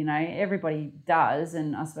and, everybody does.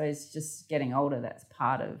 And I suppose just getting older, that's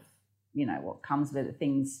part of, what comes with it.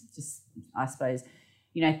 Things just, I suppose,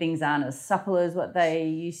 things aren't as supple as what they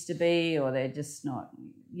used to be, or they're just not,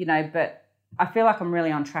 but I feel like I'm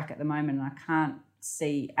really on track at the moment, and I can't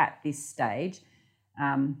see at this stage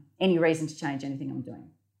any reason to change anything I'm doing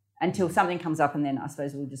until something comes up, and then I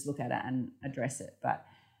suppose we'll just look at it and address it. But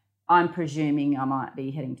I'm presuming I might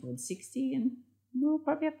be heading towards 60 and we'll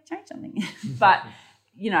probably have to change something. But,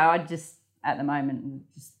 I just, at the moment, we'll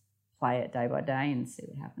just play it day by day and see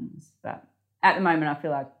what happens. But at the moment, I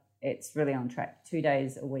feel like it's really on track. 2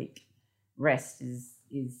 days a week rest is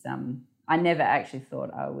I never actually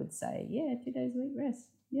thought I would say, 2 days a week rest.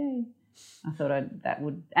 Yay. I thought that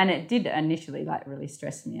would, and it did initially really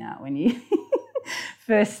stress me out when you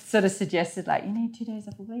first sort of suggested you need 2 days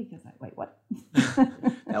off a week. I was like, wait, what?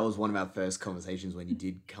 That was one of our first conversations when you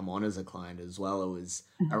did come on as a client as well. It was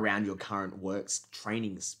around your current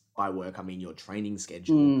trainings. By work, I mean your training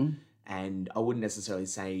schedule. And I wouldn't necessarily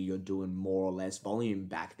say you're doing more or less volume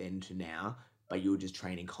back then to now, but you were just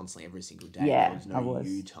training constantly every single day. Yeah, there was no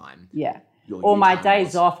you time. Yeah. Your All you my time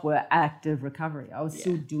days off were active recovery. I was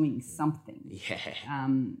still doing something. Yeah.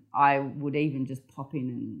 I would even just pop in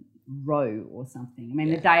and row or something. I mean,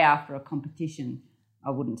 the day after a competition, I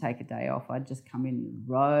wouldn't take a day off. I'd just come in and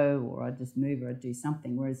row, or I'd just move, or I'd do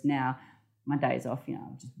something. Whereas now, my days off,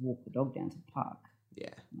 I'll just walk the dog down to the park. Yeah.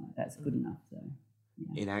 That's good enough. So,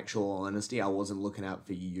 in actual honesty, I wasn't looking out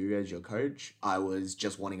for you as your coach. I was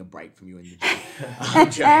just wanting a break from you in the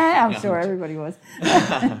gym. I'm sure everybody was.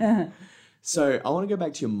 So I want to go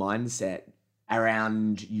back to your mindset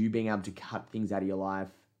around you being able to cut things out of your life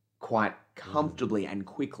quite comfortably and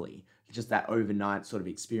quickly, just that overnight sort of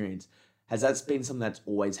experience. Has that been something that's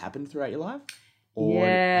always happened throughout your life? Or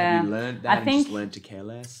have you learned that and just learned to care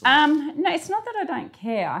less? No, it's not that I don't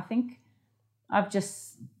care. I think I've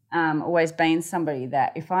just always been somebody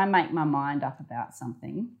that if I make my mind up about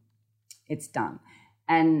something, it's done.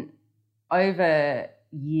 And over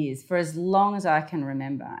years, for as long as I can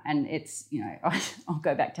remember, and it's, I'll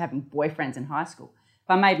go back to having boyfriends in high school. If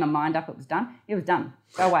I made my mind up, it was done. It was done.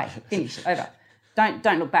 Go away. Finish. Over.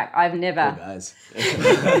 Don't look back. I've never. Cool guys.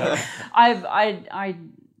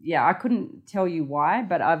 I couldn't tell you why,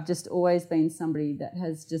 but I've just always been somebody that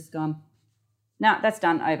has just gone, no, that's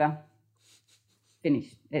done. Over.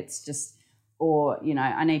 Finish. It's just, or,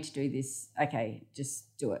 I need to do this. Okay,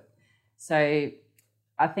 just do it. So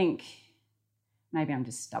I think maybe I'm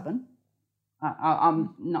just stubborn.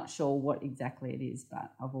 I'm not sure what exactly it is,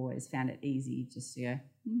 but I've always found it easy just to go,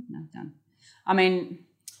 no, done. I mean,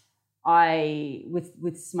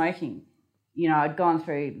 with smoking, I'd gone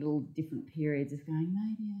through little different periods of going,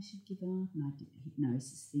 maybe I should give up. And I did the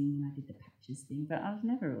hypnosis thing, I did the patches thing, but I was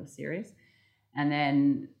never real serious. And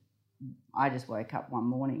then I just woke up one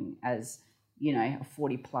morning as, a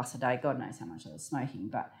 40 plus a day, God knows how much I was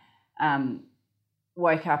smoking, but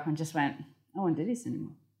woke up and just went, I won't do this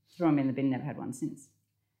anymore. Threw them in the bin, never had one since.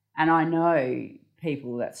 And I know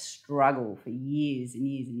people that struggle for years and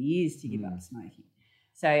years and years to give up smoking.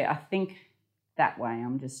 So I think that way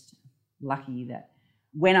I'm just lucky that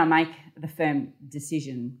when I make the firm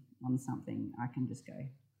decision on something, I can just go,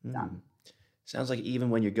 done. Sounds like even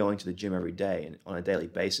when you're going to the gym every day and on a daily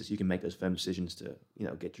basis, you can make those firm decisions to,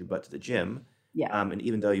 get your butt to the gym. Yeah. And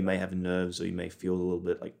even though you may have nerves or you may feel a little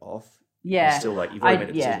bit off, yeah, still you've already made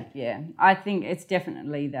a decision. Yeah. I think it's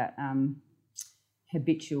definitely that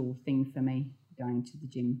habitual thing for me going to the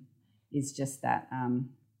gym is just that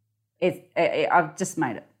I've just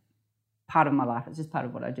made it part of my life. It's just part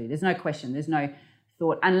of what I do. There's no question. There's no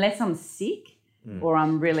thought. Unless I'm sick or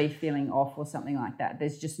I'm really feeling off or something like that,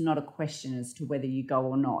 there's just not a question as to whether you go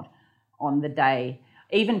or not on the day.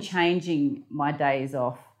 Even changing my days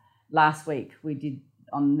off. Last week we did,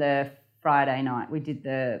 on the Friday night, we did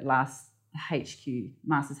the last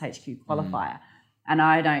Masters HQ qualifier. And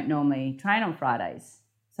I don't normally train on Fridays.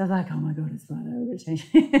 So I was like, oh my God, it's Friday. I'm going to change.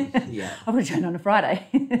 I'm going to train on a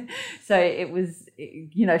Friday. So it was,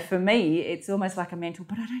 for me, it's almost like a mental,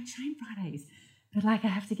 but I don't train Fridays. But I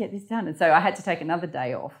have to get this done. And so I had to take another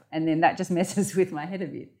day off. And then that just messes with my head a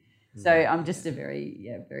bit. So I'm just a very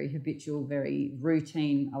habitual, very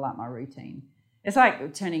routine. I like my routine. It's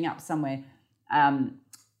like turning up somewhere,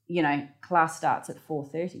 class starts at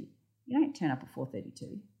 4:30. You don't turn up at 4:32.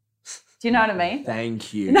 Do you know what I mean?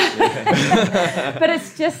 Thank you. But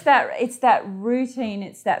it's just it's that routine,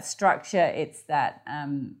 it's that structure, it's that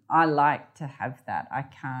I like to have that. I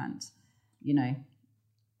can't,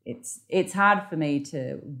 it's hard for me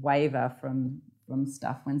to waver from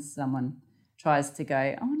stuff when someone tries to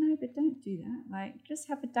go, oh no, but don't do that. Just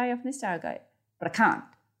have a day off this day. I go, but I can't.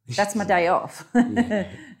 That's my day off. Yeah.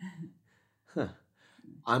 Huh.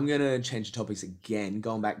 I'm going to change the topics again,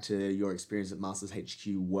 going back to your experience at Masters HQ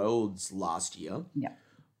Worlds last year. Yeah.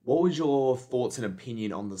 What was your thoughts and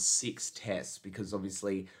opinion on the 6 tests? Because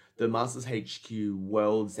obviously the Masters HQ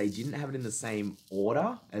Worlds, they didn't have it in the same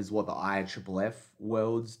order as what the IAAF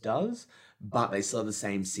Worlds does, but they still have the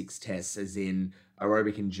same 6 tests, as in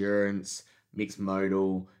aerobic endurance, mixed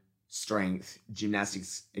modal, strength,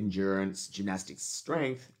 gymnastics endurance, gymnastics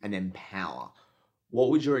strength, and then power. What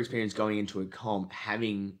was your experience going into a comp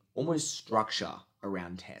having almost structure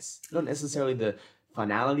around tests? Not necessarily the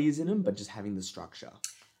finalities in them, but just having the structure.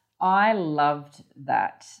 I loved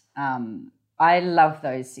that. I love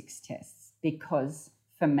those 6 tests because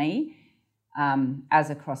for me, as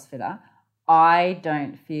a CrossFitter, I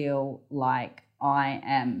don't feel like I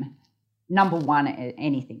am number one at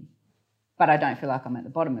anything, but I don't feel like I'm at the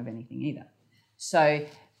bottom of anything either. So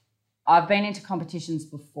I've been into competitions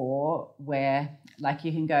before where, like,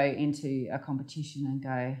 you can go into a competition and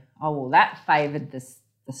go, oh, well, that favoured the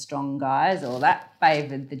strong guys, or that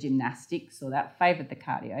favoured the gymnastics, or that favoured the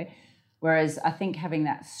cardio. Whereas I think having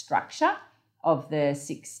that structure of the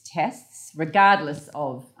 6 tests, regardless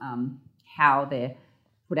of how they're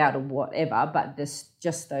put out or whatever, but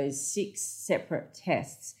just those 6 separate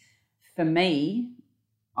tests, for me,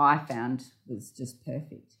 I found was just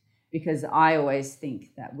perfect. Because I always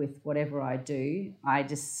think that with whatever I do, I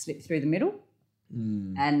just slip through the middle.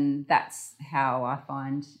 And that's how I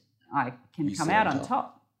find I can come out on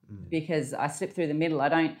top. Because I slip through the middle. I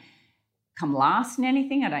don't come last in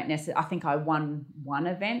anything. I don't necessarily. I think I won one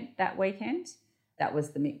event that weekend. That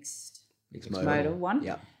was the mixed modal one.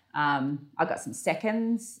 Yeah. I got some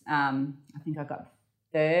seconds. I think I got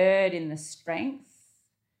 3rd in the strength.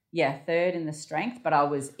 Yeah, 3rd in the strength, but I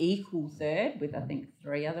was equal 3rd with, I think,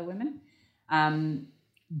 3 other women.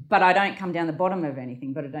 But I don't come down the bottom of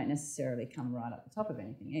anything, but I don't necessarily come right up the top of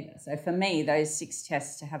anything either. So for me, those 6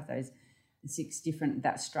 tests, to have those 6 different,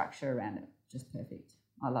 that structure around it, just perfect.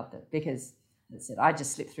 I loved it because, as I said, I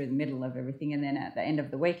just slipped through the middle of everything, and then at the end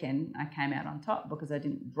of the weekend, I came out on top because I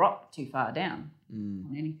didn't drop too far down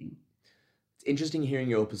on anything. It's interesting hearing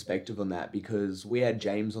your perspective on that, because we had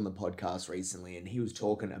James on the podcast recently and he was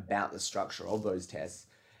talking about the structure of those tests,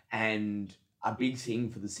 and a big thing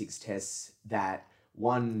for the 6 tests that,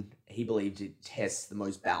 one, he believed it tests the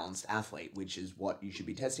most balanced athlete, which is what you should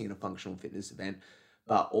be testing in a functional fitness event.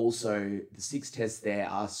 But also the 6 tests there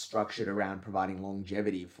are structured around providing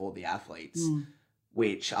longevity for the athletes,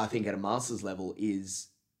 which I think at a master's level is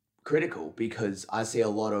critical, because I see a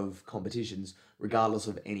lot of competitions, regardless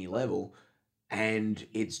of any level, and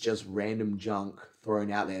it's just random junk thrown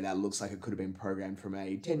out there that looks like it could have been programmed from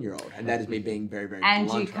a 10-year-old. And that is me being very, very And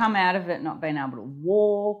blunt. you come out of it not being able to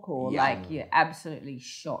walk, or like you're absolutely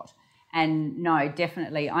shot. And no,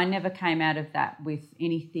 definitely, I never came out of that with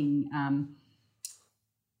anything.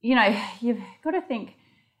 You know, you've got to think,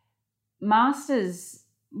 masters,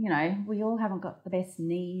 you know, we all haven't got the best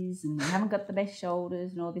knees and we haven't got the best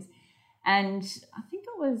shoulders and all this. And I think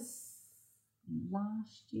it was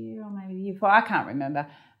last year or maybe the year before, I can't remember,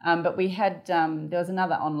 but we had there was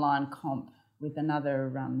another online comp with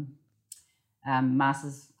another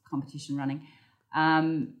masters competition running,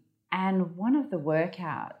 and one of the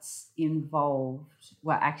workouts involved,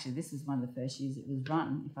 well, actually this was one of the first years it was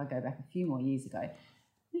run, if I go back a few more years ago,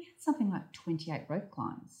 we had something like 28 rope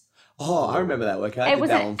climbs. Oh, I remember that workout. It was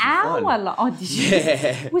an hour long. Oh, did you?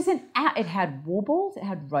 Yeah. It was an hour. It had wall balls, it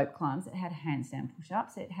had rope climbs, it had handstand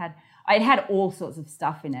push-ups, it had all sorts of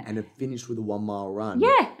stuff in it. And it finished with a 1 mile run.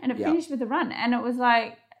 Yeah, and it finished with a run. And it was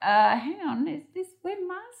like, hang on, we're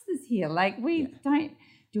masters here. Like,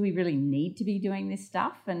 do we really need to be doing this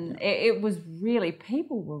stuff? And it was really,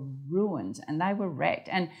 people were ruined and they were wrecked.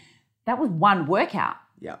 And that was one workout.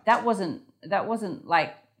 Yeah. That wasn't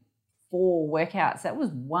like 4 workouts. That was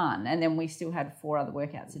one. And then we still had 4 other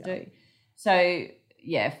workouts to do. So,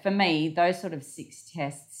 yeah, for me, those sort of 6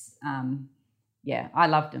 tests, I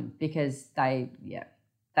loved them because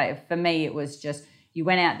for me, it was just, you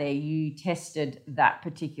went out there, you tested that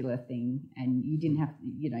particular thing and you didn't have,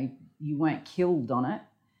 you weren't killed on it.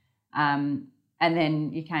 And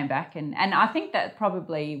then you came back and I think that's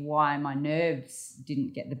probably why my nerves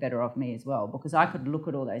didn't get the better of me as well, because I could look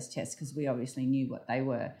at all those tests because we obviously knew what they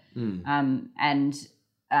were.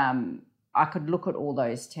 I could look at all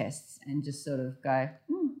those tests and just sort of go,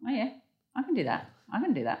 oh yeah, I can do that. I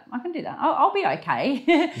can do that. I can do that. I'll be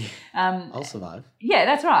okay. I'll survive. Yeah,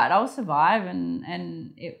 that's right. I'll survive,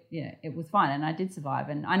 and it was fine, and I did survive.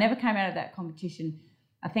 And I never came out of that competition.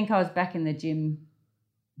 I think I was back in the gym.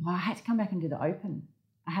 Well, I had to come back and do the open.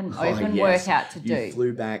 I I had an open workout to do. You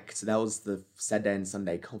flew back, so that was the Saturday and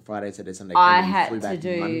Sunday, Friday, Saturday, Sunday. I had to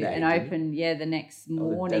do an open, the next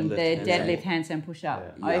morning, the deadlift handstand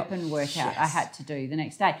push-up open workout I had to do the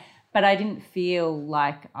next day. But I didn't feel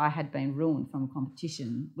like I had been ruined from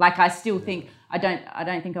competition. Like I still think, I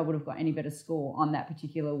don't think I would have got any better score on that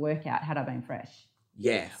particular workout had I been fresh.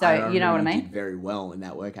 Yeah. So you know what I mean? You did very well in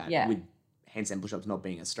that workout. Yeah. With handstand push-ups not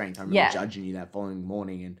being a strength. I remember judging you that following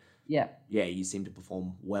morning and you seem to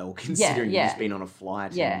perform well considering you've just been on a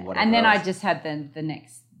flight and whatever. And then else. I just had the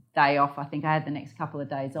next day off. I think I had the next couple of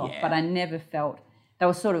days off, but I never felt they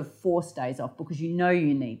were sort of forced days off because you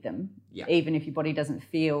need them, even if your body doesn't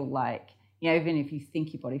feel like, even if you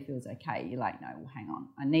think your body feels okay, you're like, no, well, hang on,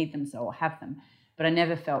 I need them, so I'll have them. But I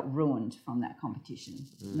never felt ruined from that competition,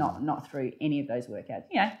 not through any of those workouts.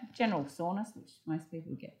 General soreness, which most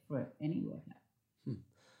people get for any workout.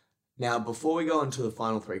 Now, before we go on to the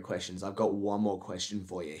final 3 questions, I've got one more question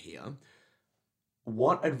for you here.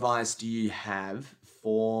 What advice do you have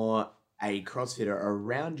for a CrossFitter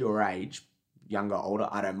around your age, younger, older,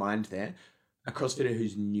 I don't mind there, a CrossFitter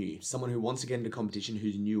who's new, someone who wants to get into competition,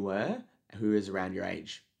 who's newer, who is around your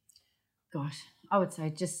age? Gosh, I would say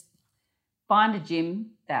just find a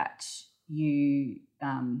gym that you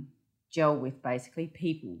gel with, basically,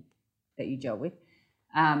 people that you gel with,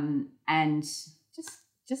 and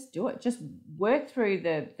just do it. Just work through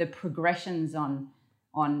the progressions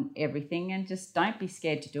on everything and just don't be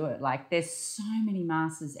scared to do it. Like there's so many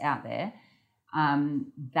masters out there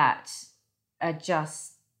that are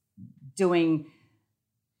just doing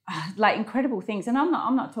like incredible things. And I'm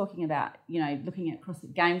not talking about, looking at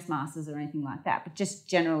CrossFit Games masters or anything like that, but just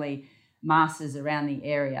generally masters around the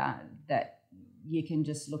area that you can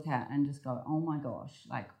just look at and just go, oh my gosh,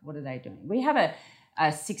 like what are they doing? We have a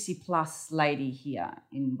 60 plus lady here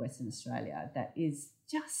in Western Australia that is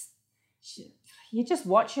just, you just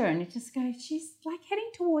watch her and you just go, she's like heading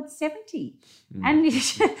towards 70.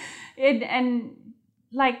 And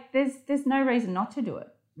like there's no reason not to do it,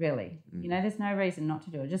 really. There's no reason not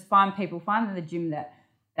to do it. Just find the gym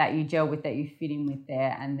that you gel with, that you fit in with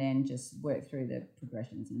there, and then just work through the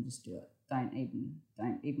progressions and just do it. Don't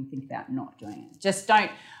even think about not doing it. Just don't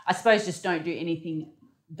do anything.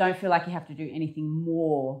 Don't feel like you have to do anything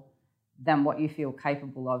more than what you feel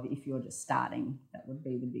capable of if you're just starting. That would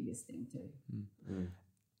be the biggest thing too.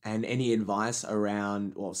 And any advice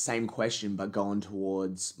around, same question, but going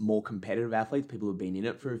towards more competitive athletes, people who've been in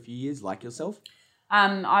it for a few years, like yourself?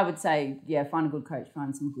 I would say, find a good coach,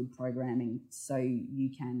 find some good programming so you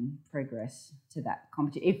can progress to that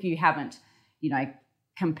competition. If you haven't,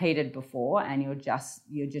 competed before and you're just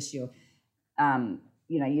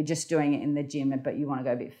doing it in the gym, but you want to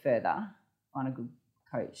go a bit further, find a good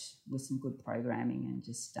coach with some good programming and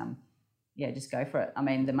just go for it. I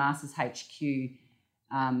mean, the Masters HQ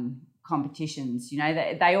competitions,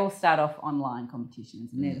 they all start off online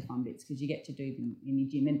competitions, and they're the fun bits because you get to do them in your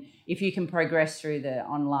gym. And if you can progress through the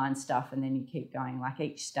online stuff and then you keep going, like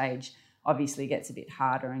each stage obviously gets a bit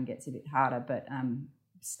harder, but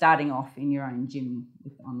starting off in your own gym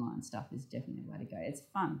with the online stuff is definitely the way to go. It's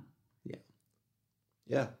fun.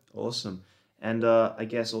 Yeah, awesome. And I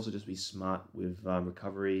guess also just be smart with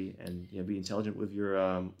recovery and be intelligent with your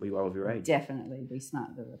where you are with your age. Definitely be smart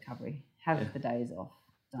with the recovery. Have the days off.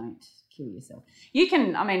 Don't kill yourself. You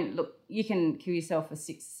can kill yourself for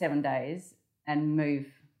 6-7 days and move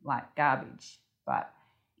like garbage, but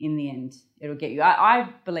in the end, it'll get you. I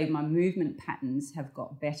believe my movement patterns have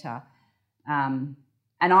got better, and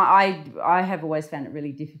I have always found it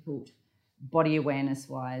really difficult, body awareness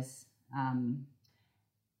wise.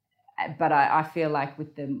 But I feel like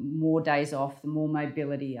with the more days off, the more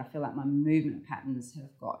mobility, I feel like my movement patterns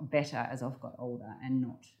have got better as I've got older and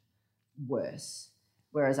not worse.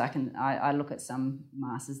 Whereas I look at some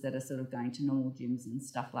masters that are sort of going to normal gyms and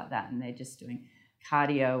stuff like that, and they're just doing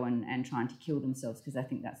cardio and trying to kill themselves because they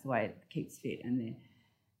think that's the way it keeps fit, and they're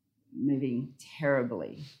moving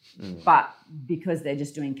terribly. But because they're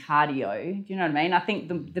just doing cardio, do you know what I mean? I think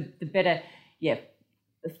the better,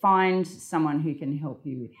 find someone who can help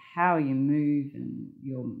you with how you move and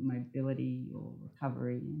your mobility, your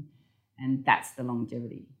recovery, and that's the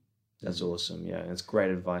longevity. That's awesome. Yeah, it's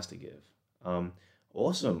great advice to give.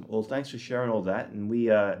 Awesome. Well, thanks for sharing all that. And we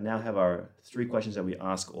now have our 3 questions that we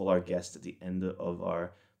ask all our guests at the end of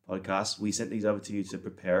our podcast. We sent these over to you to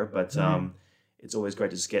prepare, but it's always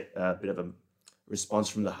great to just get a bit of a response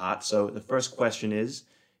from the heart. So the first question is,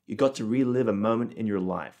 you got to relive a moment in your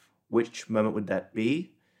life. Which moment would that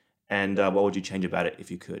be? And what would you change about it if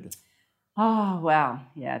you could? Oh, wow.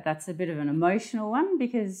 Yeah, that's a bit of an emotional one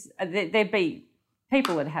because there'd be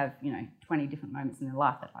people that have, 20 different moments in their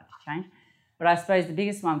life they'd like to change. But I suppose the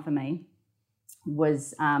biggest one for me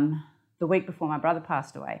was the week before my brother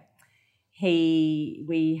passed away.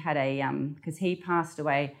 We had because he passed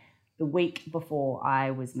away the week before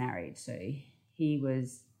I was married. So he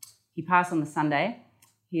passed on the Sunday.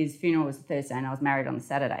 His funeral was the Thursday, and I was married on the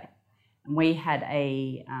Saturday. And we had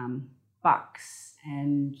a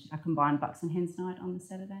combined bucks and hens night on the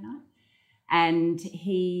Saturday night. And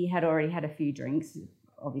he had already had a few drinks.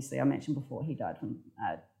 Obviously, I mentioned before he died from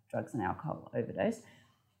drugs and alcohol overdose.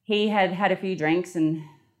 He had had a few drinks and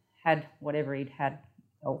had whatever he'd had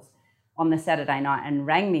else on the Saturday night and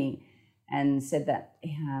rang me and said that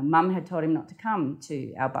Mum had told him not to come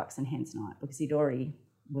to our bucks and hens night because he'd already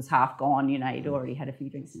was half gone, he'd already had a few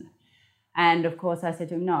drinks in it. And of course I said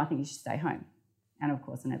to him, no, I think you should stay home. And of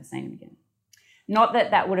course I never seen him again. Not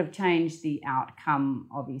that that would have changed the outcome,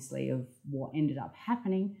 obviously, of what ended up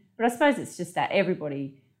happening, but I suppose it's just that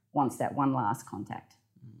everybody wants that one last contact.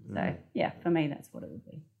 So, yeah, for me, that's what it would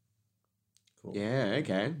be. Cool. Yeah,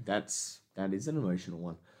 okay. That is an emotional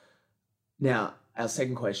one. Now, our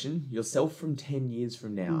second question, yourself from 10 years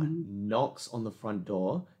from now knocks on the front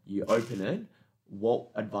door, you open it, what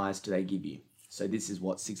advice do they give you? So this is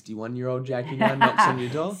what, 61-year-old Jackie now knocks on your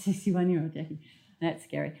door? 61-year-old Jackie. That's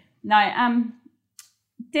scary. No,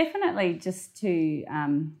 definitely just to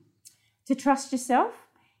trust yourself.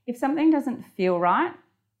 If something doesn't feel right,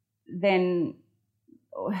 then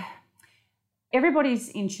everybody's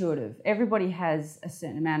intuitive. Everybody has a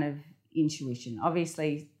certain amount of intuition.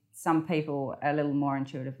 Obviously, some people are a little more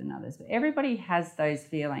intuitive than others, but everybody has those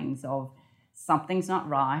feelings of something's not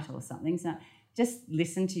right or something's not. Just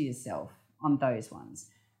listen to yourself on those ones.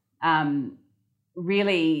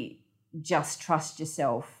 Really just trust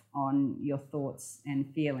yourself on your thoughts and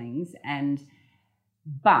feelings.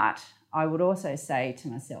 But I would also say to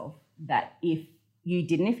myself that if you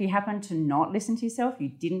happen to not listen to yourself, you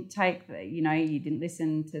didn't you didn't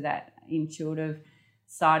listen to that intuitive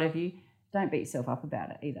side of you, don't beat yourself up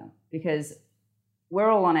about it either, because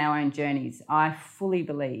we're all on our own journeys. I fully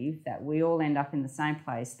believe that we all end up in the same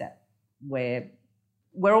place, that we're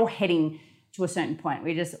all heading to a certain point.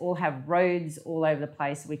 We just all have roads all over the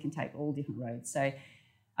place. We can take all different roads. So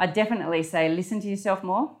I definitely say listen to yourself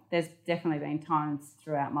more. There's definitely been times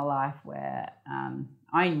throughout my life where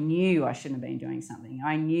I knew I shouldn't have been doing something.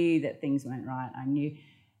 I knew that things weren't right.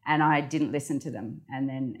 And I didn't listen to them. And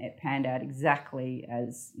then it panned out exactly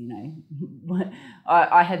as,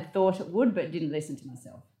 I had thought it would, but didn't listen to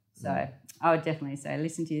myself. So I would definitely say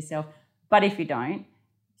listen to yourself. But if you don't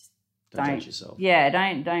judge yourself. Yeah,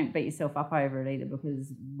 don't beat yourself up over it either,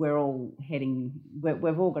 because we're all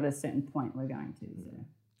we've all got a certain point we're going to. So.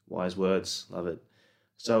 Wise words. Love it.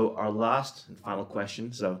 So our last and final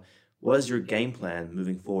question. So what is your game plan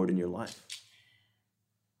moving forward in your life?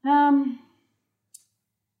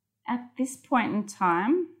 At this point in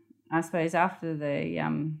time, I suppose after the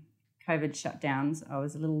COVID shutdowns, I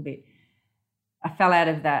was I fell out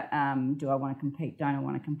of that, do I want to compete, don't I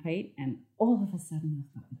want to compete? And all of a sudden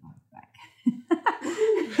I've got the bike back.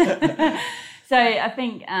 So I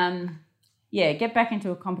think, get back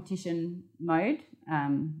into a competition mode,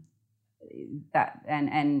 and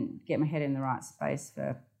get my head in the right space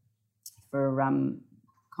for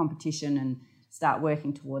competition and start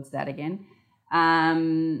working towards that again.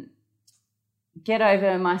 Get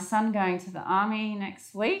over my son going to the army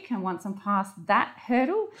next week, and once I'm past that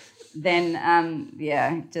hurdle, then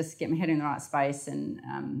just get my head in the right space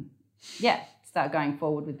and start going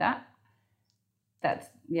forward with that. That's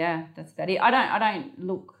about it. I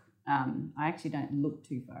actually don't look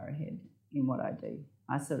too far ahead in what I do.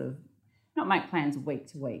 I sort of not make plans week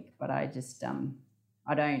to week, but I just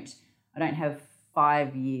I don't have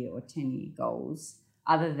 5-year or 10-year goals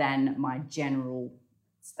other than my general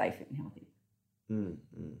stay fit and healthy.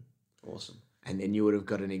 Awesome. And then you would have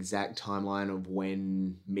got an exact timeline of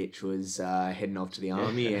when Mitch was heading off to the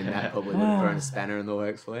army, and that probably would have thrown a spanner in the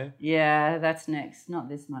works for you. Yeah, that's not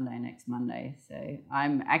this Monday, next Monday. So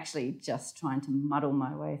I'm actually just trying to muddle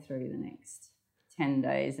my way through the next 10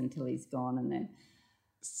 days until he's gone, and then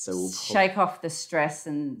shake off the stress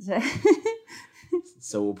and...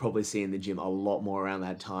 So we'll probably see in the gym a lot more around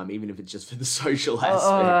that time, even if it's just for the social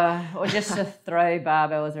aspect. Or just to throw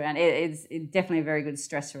barbells around. It's definitely a very good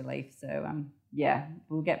stress relief. So,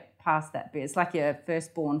 we'll get past that bit. It's like your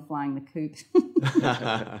firstborn flying the coop.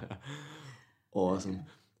 Awesome.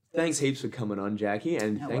 Thanks heaps for coming on, Jackie,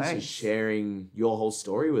 and thanks for sharing your whole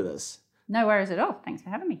story with us. No worries at all. Thanks for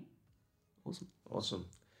having me. Awesome.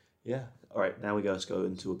 Yeah. All right, now let's go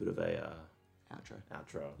into a bit of a... Outro.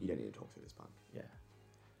 Outro. You don't need to talk through this part. Yeah.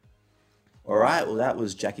 All right, well, that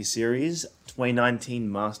was Jackie Searies,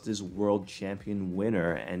 2019 Masters World Champion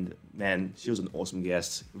winner. And man, she was an awesome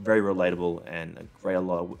guest, very relatable, and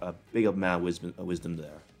a big amount of wisdom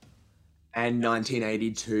there. And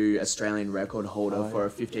 1982 Australian record holder for a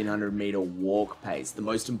 1500 meter walk pace. The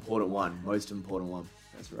most important one.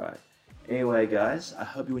 That's right. Anyway, guys, I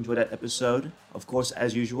hope you enjoyed that episode. Of course,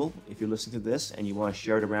 as usual, if you're listening to this and you want to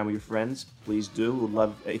share it around with your friends, please do. We'd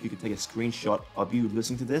love if you could take a screenshot of you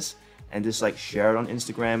listening to this and just like share it on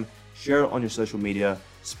Instagram, share it on your social media,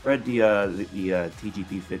 spread the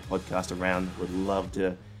TGPFit podcast around. Would love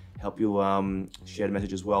to help you share the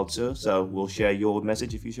message as well too. So we'll share your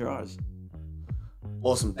message if you share ours.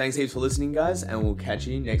 Awesome. Thanks heaps for listening, guys, and we'll catch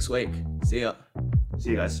you next week. See ya.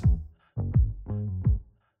 See you guys.